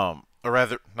 Or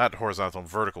rather, not horizontal,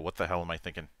 vertical. What the hell am I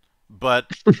thinking? But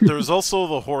there's also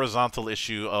the horizontal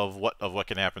issue of what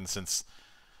can happen since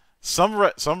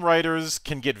some writers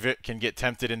can get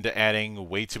tempted into adding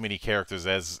way too many characters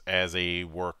as a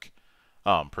work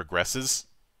progresses.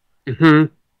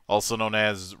 Mm-hmm. Also known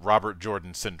as Robert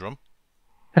Jordan syndrome.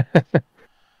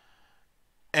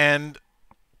 And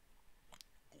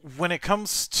when it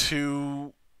comes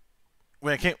to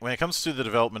when it comes to the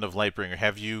development of Lightbringer,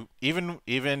 have you even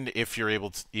if you're able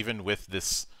to, even with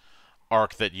this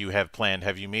arc that you have planned,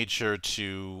 have you made sure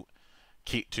to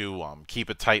keep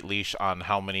a tight leash on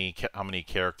how many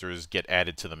characters get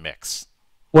added to the mix?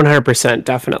 100%,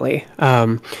 definitely.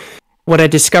 What I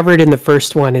discovered in the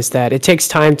first one is that it takes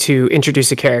time to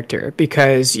introduce a character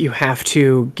because you have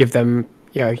to give them,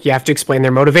 you have to explain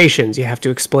their motivations. You have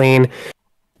to explain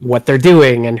what they're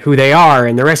doing and who they are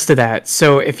and the rest of that.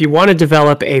 So if you want to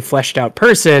develop a fleshed out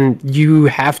person, you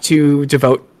have to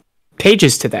devote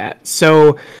pages to that.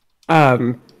 So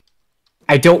I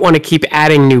don't want to keep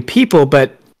adding new people,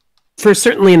 but for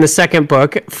certainly in the second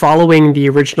book, following the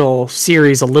original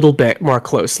series a little bit more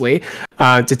closely,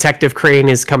 Detective Crane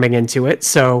is coming into it,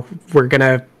 so we're going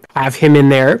to have him in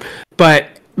there. But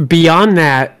beyond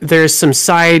that, there's some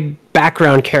side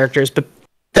background characters, but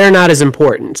they're not as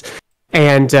important.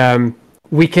 And a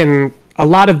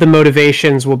lot of the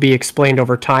motivations will be explained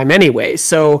over time anyway.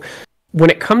 So when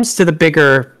it comes to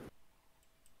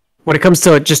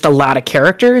just a lot of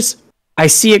characters, I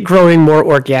see it growing more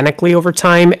organically over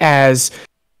time as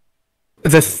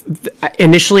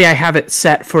initially I have it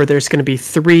set for there's going to be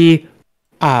 5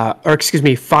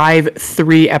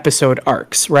 3-episode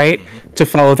arcs, right? Mm-hmm. To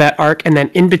follow that arc. And then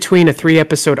in between a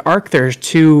 3-episode arc, there's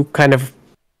 2 kind of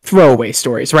throwaway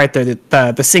stories, right? They're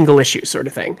the single issue sort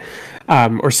of thing,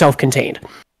 or self-contained.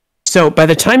 So by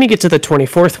the time you get to the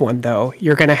 24th one, though,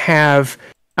 you're going to have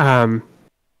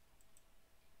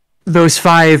those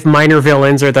 5 minor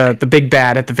villains, or the big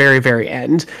bad at the very, very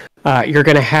end. You're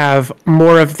going to have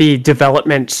more of the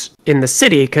development in the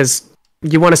city, because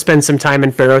you want to spend some time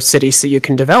in Pharaoh City so you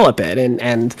can develop it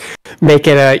and make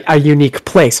it a unique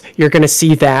place. You're going to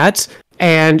see that.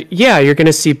 And yeah, you're going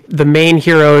to see the main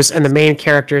heroes and the main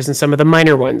characters and some of the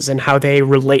minor ones and how they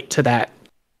relate to that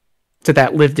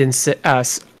lived-in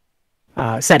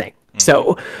setting.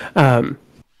 So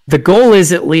the goal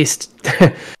is at least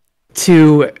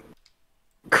to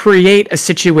create a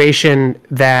situation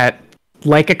that,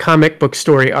 like a comic book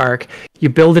story arc, you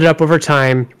build it up over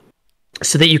time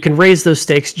so that you can raise those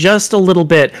stakes just a little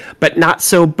bit, but not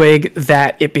so big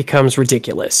that it becomes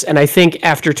ridiculous. And I think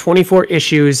after 24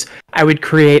 issues, I would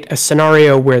create a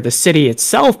scenario where the city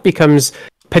itself becomes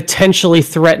potentially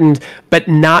threatened, but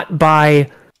not by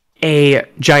a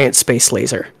giant space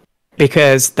laser,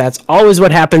 because that's always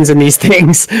what happens in these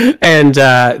things, and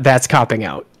that's copping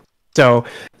out. So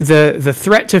the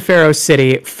threat to Pharaoh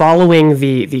City, following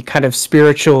the kind of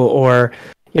spiritual or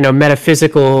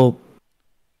metaphysical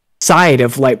side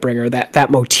of Lightbringer,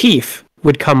 that motif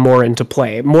would come more into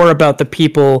play. More about the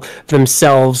people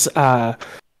themselves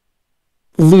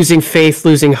losing faith,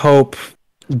 losing hope,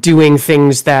 doing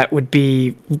things that would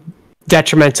be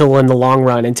detrimental in the long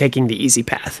run and taking the easy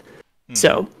path.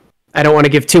 So I don't want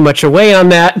to give too much away on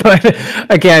that, but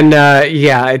again,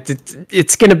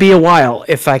 it's going to be a while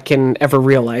if I can ever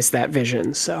realize that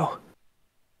vision. So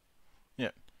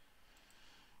yeah.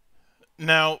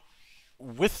 Now,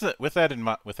 with that in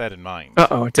mind.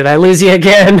 Uh-oh, did I lose you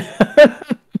again?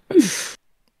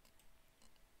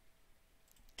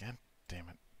 God damn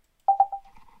it!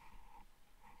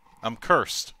 I'm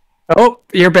cursed. Oh,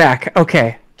 you're back.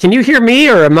 Okay. Can you hear me,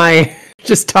 or am I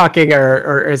just talking,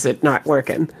 or is it not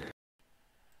working?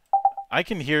 I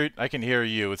can hear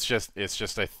you. It's just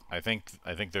I think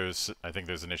there's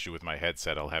an issue with my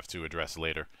headset I'll have to address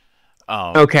later.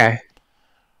 Okay.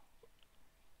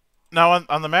 Now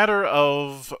on the matter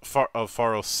of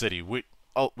Pharaoh City,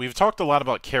 we've talked a lot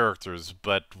about characters,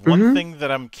 but one thing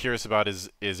that I'm curious about is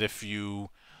if you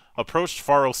approached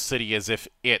Pharaoh City as if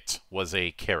it was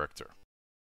a character.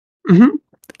 Mm-hmm.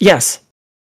 Yes.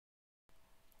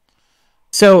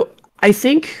 So I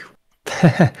think,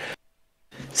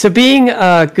 so being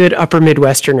good Upper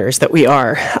Midwesterners that we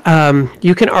are,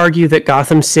 you can argue that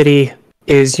Gotham City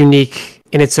is unique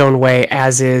in its own way,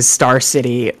 as is Star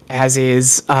City, as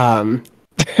is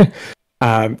Themyscira,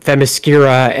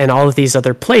 and all of these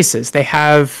other places. They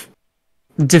have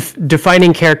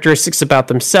defining characteristics about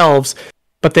themselves,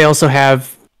 but they also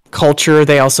have culture,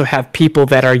 they also have people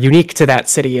that are unique to that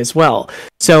city as well.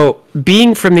 So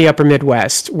being from the Upper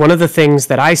Midwest, one of the things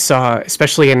that I saw,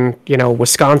 especially in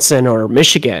Wisconsin or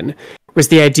Michigan, was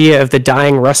the idea of the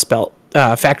dying Rust Belt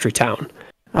factory town.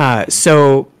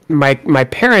 So my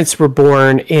parents were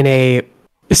born in a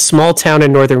small town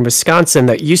in northern Wisconsin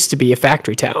that used to be a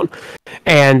factory town,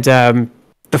 and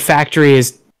the factory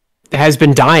has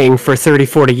been dying for 30,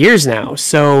 40 years now.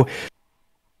 So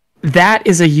that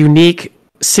is a unique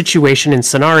situation and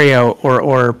scenario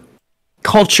or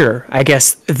culture, I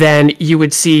guess, than you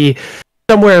would see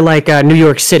somewhere like New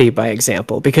York City, by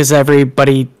example, because every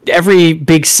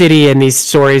big city in these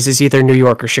stories is either New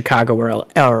York or Chicago or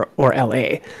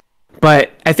LA.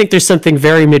 But I think there's something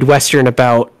very Midwestern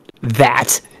about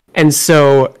that. And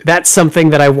so that's something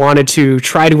that I wanted to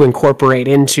try to incorporate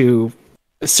into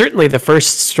certainly the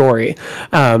first story.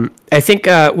 I think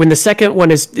when the second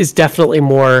one is definitely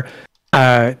more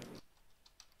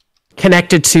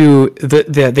connected to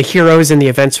the heroes and the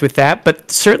events with that,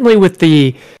 but certainly with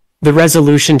the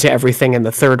resolution to everything in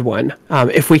the third one,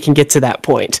 if we can get to that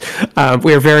point,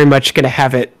 we're very much going to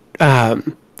have it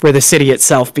where the city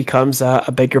itself becomes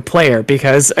a bigger player,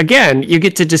 because again, you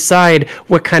get to decide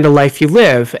what kind of life you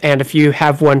live, and if you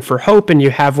have one for hope and you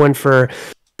have one for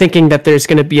thinking that there's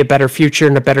going to be a better future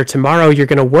and a better tomorrow, you're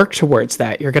going to work towards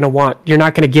that. You're not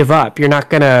going to give up. You're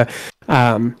not going to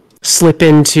slip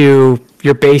into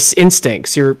your base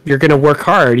instincts. You're going to work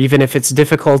hard, even if it's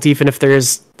difficult, even if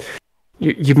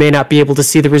you may not be able to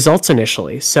see the results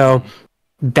initially. So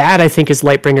that, I think, is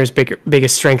Lightbringer's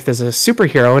biggest strength as a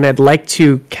superhero, and I'd like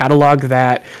to catalog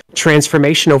that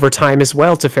transformation over time as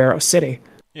well to Pharaoh City.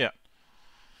 Yeah.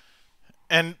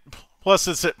 And plus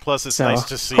it's so, nice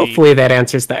to see. Hopefully that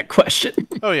answers that question.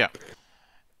 Oh yeah.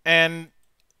 And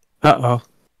Car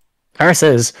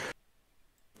says,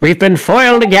 "We've been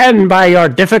foiled again by your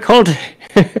difficult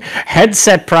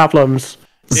headset problems."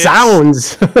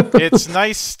 Zounds. It's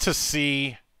nice to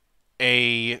see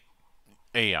a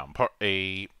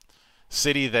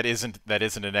city that isn't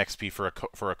an XP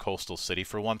for a coastal city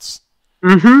for once.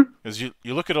 Mm-hmm. Because you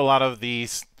look at a lot of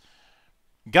these,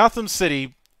 Gotham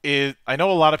City is, I know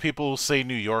a lot of people say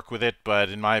New York with it, but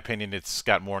in my opinion, it's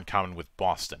got more in common with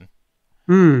Boston.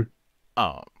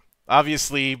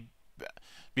 Obviously,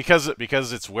 because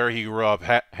it's where he grew up,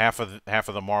 half of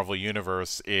the Marvel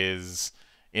universe is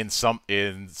in some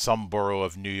borough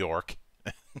of New York.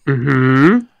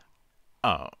 Mm-hmm.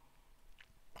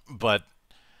 But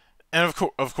of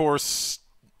course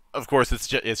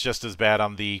it's just as bad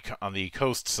on the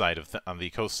coast side of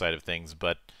things.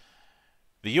 But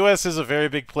the U.S. is a very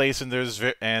big place, and there's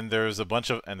a bunch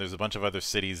of other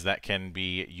cities that can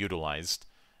be utilized.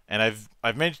 And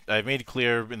I've made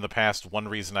clear in the past one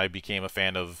reason I became a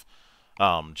fan of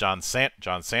John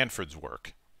Sanford's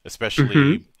work,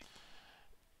 especially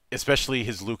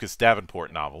his Lucas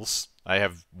Davenport novels. I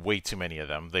have way too many of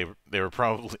them. They were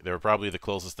probably the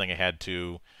closest thing I had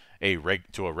to a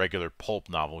regular pulp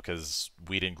novel, because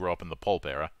we didn't grow up in the pulp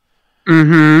era.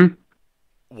 Mm-hmm.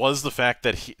 Was the fact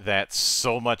that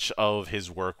so much of his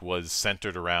work was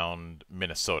centered around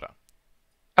Minnesota.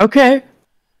 Okay.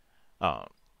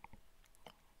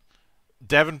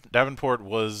 Davenport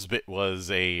was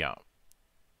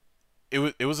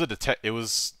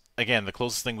again the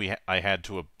closest thing I had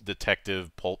to a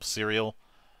detective pulp serial.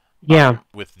 Yeah.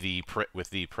 With the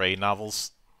Prey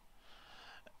novels,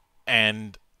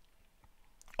 and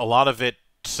a lot of it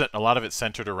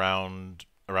centered around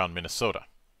Minnesota.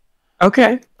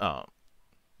 Okay.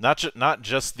 Not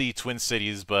just the Twin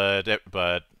Cities, but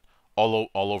all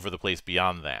over the place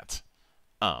beyond that.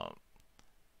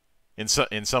 In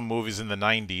some movies in the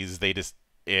 90s,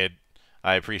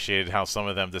 I appreciated how some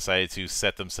of them decided to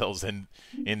set themselves in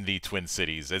the Twin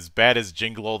Cities. As bad as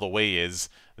Jingle All the Way is,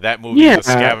 that movie is a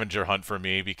scavenger hunt for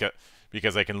me,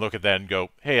 because I can look at that and go,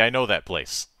 hey, I know that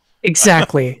place.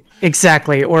 Exactly.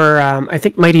 Or I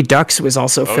think Mighty Ducks was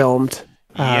also filmed.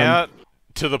 Yeah,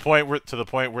 to the point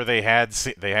where they had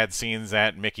scenes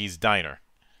at Mickey's Diner.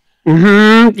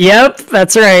 Mm-hmm. Yep,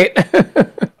 that's right.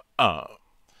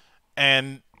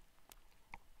 And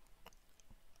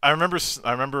I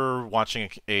remember watching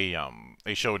a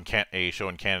show in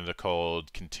Canada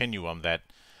called Continuum that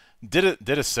did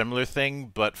a similar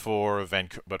thing, but for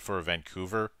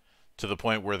Vancouver, to the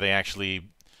point where the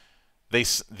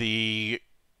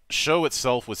show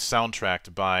itself was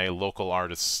soundtracked by local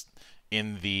artists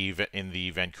in the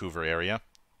Vancouver area.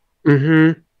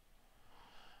 Mm-hmm.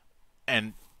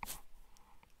 And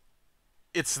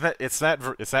it's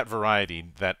that variety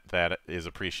that is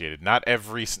appreciated. Not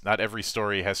every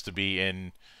story has to be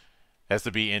in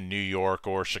New York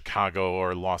or Chicago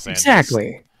or Los Angeles.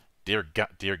 Exactly. Dear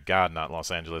God, not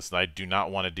Los Angeles. I do not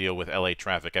want to deal with LA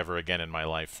traffic ever again in my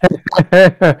life.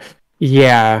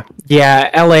 Yeah.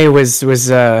 LA was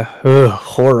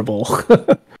horrible.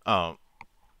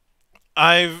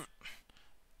 I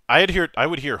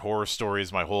would hear horror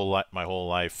stories my whole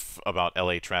life about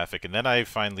LA traffic, and then I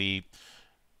finally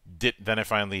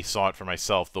saw it for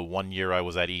myself the one year I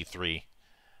was at E3,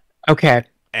 Okay.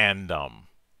 and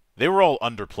they were all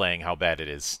underplaying how bad it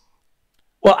is.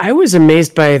 Well, I was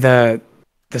amazed by the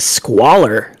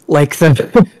squalor, like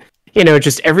the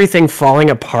just everything falling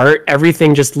apart.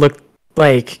 Everything just looked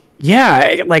like,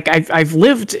 yeah, like I've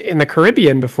lived in the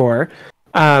Caribbean before,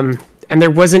 and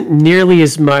there wasn't nearly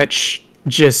as much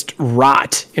just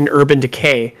rot and urban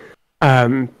decay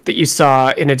that you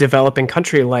saw in a developing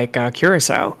country like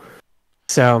Curacao.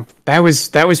 So that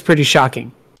was pretty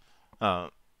shocking. Uh,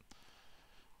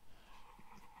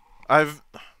 I've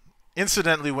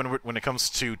incidentally, when it comes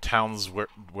to towns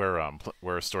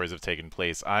where stories have taken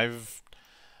place, I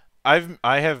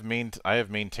have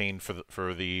maintained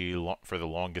for the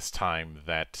longest time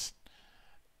that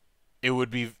it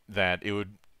would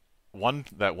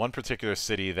one particular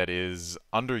city that is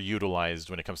underutilized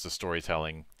when it comes to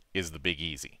storytelling is the Big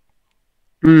Easy.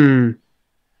 Hmm.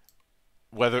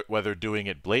 Whether doing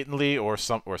it blatantly or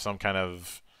some kind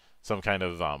of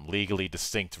legally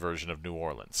distinct version of New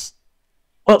Orleans.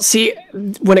 Well, see,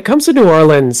 when it comes to New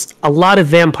Orleans, a lot of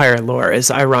vampire lore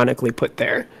is ironically put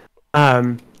there.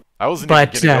 I wasn't even going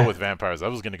to go with vampires. I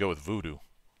was going to go with voodoo.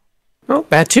 Well,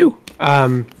 that too.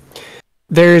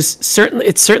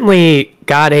 It's certainly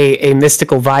got a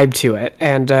mystical vibe to it.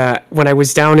 And when I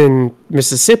was down in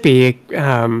Mississippi,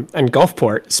 and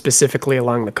Gulfport, specifically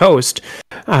along the coast,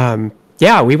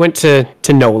 yeah, we went to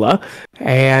NOLA,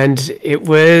 and it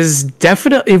would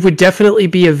definitely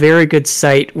be a very good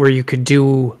site where you could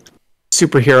do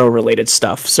superhero related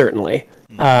stuff. Certainly,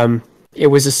 it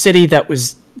was a city that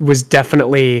was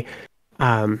definitely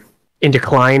in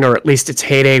decline, or at least its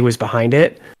heyday was behind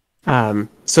it.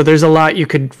 So there's a lot you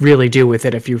could really do with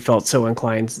it if you felt so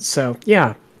inclined. So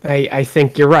yeah, I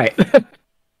think you're right.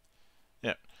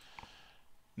 Yeah.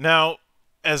 Now,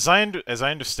 as I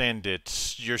understand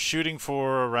it, you're shooting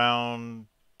for around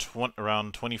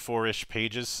 24-ish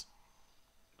pages.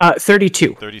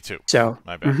 32. 32. So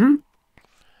my bad. Mm-hmm.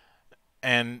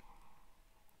 And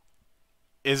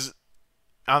is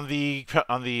on the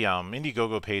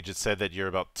Indiegogo page, it said that you're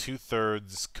about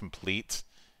 2/3 complete.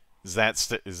 Is that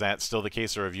still the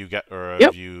case, or have you Yep.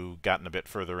 gotten a bit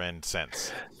further in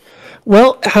since?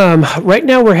 Well, right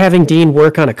now we're having Dean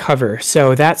work on a cover,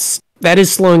 so that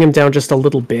is slowing him down just a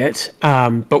little bit.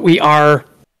 But we are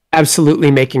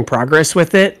absolutely making progress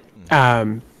with it.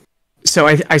 So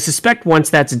I suspect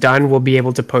once that's done, we'll be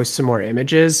able to post some more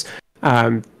images.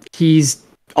 He's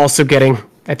also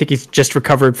I think he's just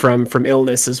recovered from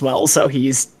illness as well, so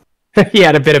he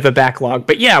had a bit of a backlog.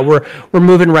 But yeah, we're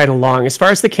moving right along. As far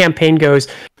as the campaign goes,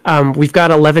 we've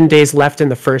got 11 days left in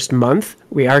the first month.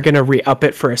 We are going to re-up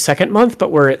it for a second month,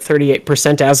 but we're at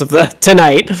 38% as of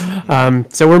tonight.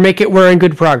 So we're in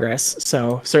good progress.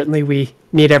 So certainly we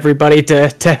need everybody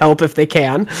to help if they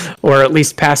can, or at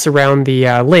least pass around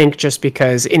the link, just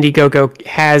because Indiegogo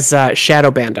has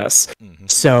shadow banned us.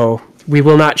 So we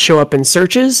will not show up in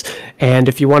searches. And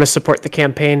if you want to support the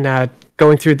campaign,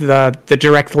 going through the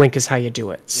direct link is how you do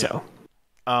it. So,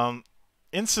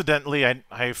 incidentally,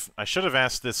 I should have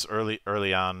asked this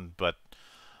early on, but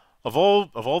of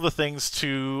all the things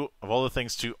to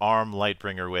arm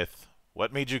Lightbringer with,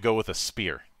 what made you go with a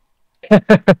spear?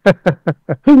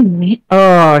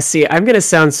 Oh, see, I'm gonna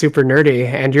sound super nerdy,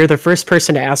 and you're the first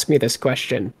person to ask me this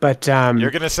question. But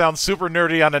you're gonna sound super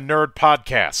nerdy on a nerd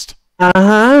podcast.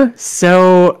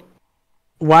 So,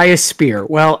 why a spear?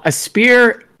 Well, a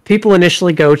spear. People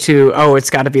initially go to, it's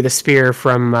got to be the spear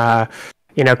from,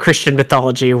 Christian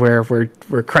mythology, where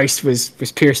Christ was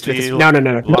pierced with. No,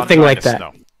 nothing like that.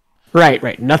 No.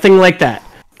 Right, nothing like that.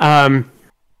 I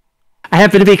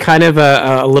happen to be kind of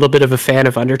a little bit of a fan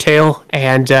of Undertale,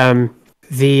 and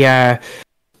the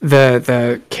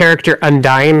character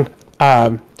Undyne,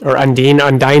 or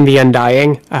Undyne the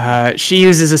Undying, she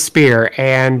uses a spear,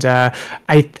 and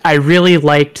I really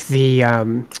liked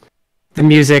the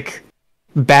music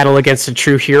Battle Against a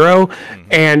True Hero,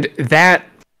 and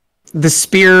the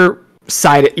spear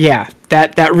side,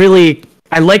 that really,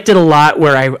 I liked it a lot,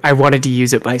 where I wanted to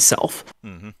use it myself.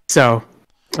 So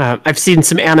I've seen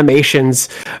some animations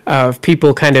of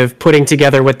people kind of putting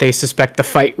together what they suspect the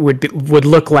fight would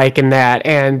look like in that,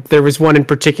 and there was one in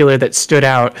particular that stood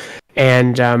out,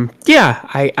 and that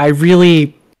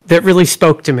really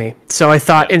spoke to me. So I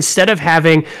thought, instead of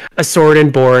having a sword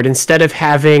and board, instead of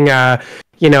having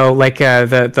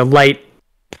the light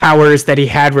powers that he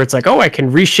had, where it's like, I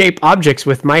can reshape objects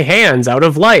with my hands out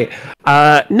of light.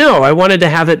 No, I wanted to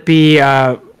have it be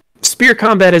spear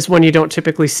combat is one you don't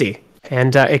typically see,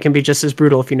 and it can be just as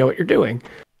brutal if you know what you're doing.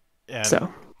 And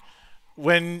so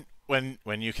when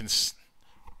you can,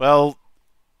 well,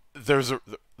 there's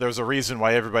a reason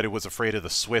why everybody was afraid of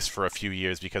the Swiss for a few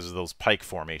years, because of those pike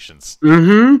formations.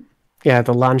 Yeah,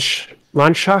 the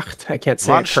Landschacht. I can't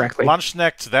say it correctly.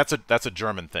 Landsknecht, that's a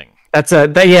German thing. That's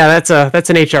an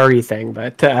HRE thing,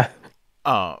 but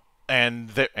And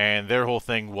their whole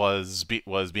thing was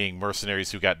being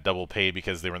mercenaries who got double paid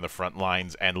because they were in the front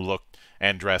lines and looked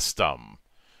and dressed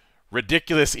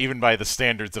ridiculous even by the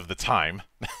standards of the time.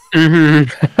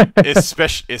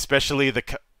 Especially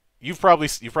you've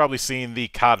probably seen the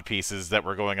COD pieces that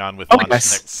were going on with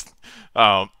yes.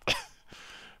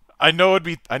 I know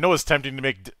it's tempting to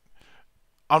make.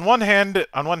 On one hand,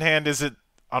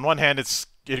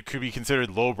 it could be considered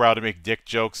lowbrow to make dick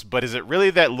jokes, but is it really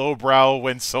that lowbrow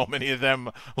when so many of them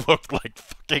looked like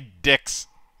fucking dicks?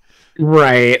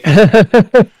 Right.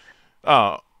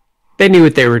 They knew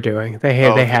what they were doing. They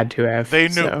had to have. They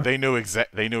knew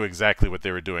exactly what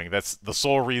they were doing. That's the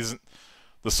sole reason.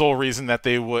 The sole reason that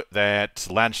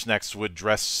Landsknechts would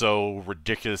dress so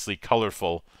ridiculously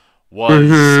colorful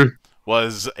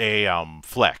was a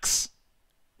flex.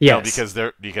 Yes.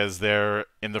 Because they're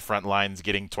in the front lines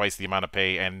getting twice the amount of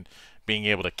pay and being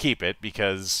able to keep it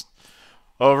because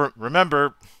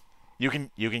remember, you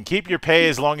can keep your pay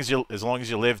as long as you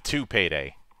live to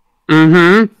payday.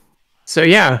 So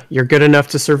yeah, you're good enough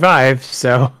to survive,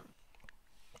 so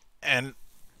and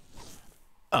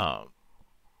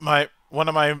one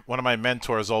of my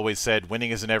mentors always said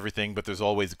winning isn't everything, but there's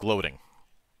always gloating.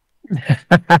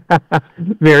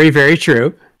 Very, very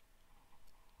true.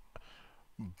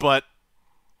 But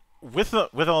with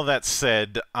all that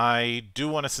said, I do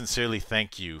want to sincerely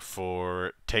thank you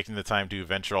for taking the time to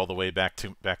venture all the way back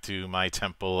to my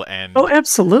temple and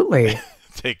absolutely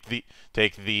take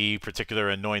the particular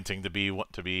anointing to be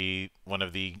one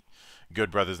of the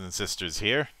good brothers and sisters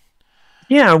here.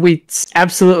 Yeah, we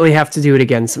absolutely have to do it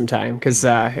again sometime because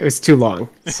it was too long.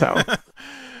 So,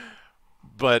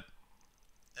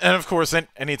 and of course,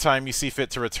 anytime you see fit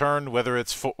to return, whether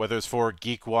it's for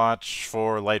GeekWatch,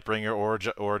 for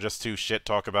Lightbringer, or just to shit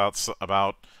talk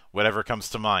about whatever comes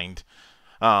to mind,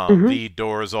 the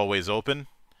door is always open.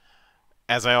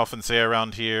 As I often say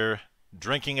around here,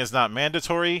 drinking is not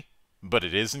mandatory, but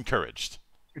it is encouraged.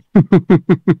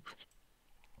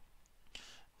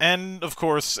 And of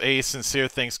course, a sincere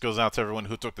thanks goes out to everyone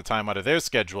who took the time out of their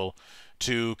schedule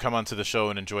to come onto the show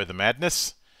and enjoy the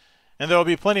madness. And there will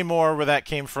be plenty more where that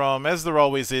came from, as there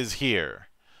always is here,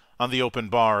 on the open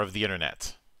bar of the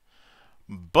internet.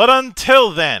 But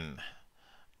until then,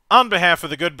 on behalf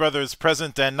of the good brothers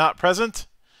present and not present,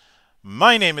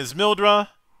 my name is Mildra,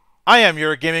 I am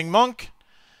your gaming monk.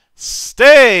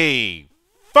 Stay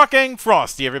fucking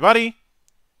frosty, everybody!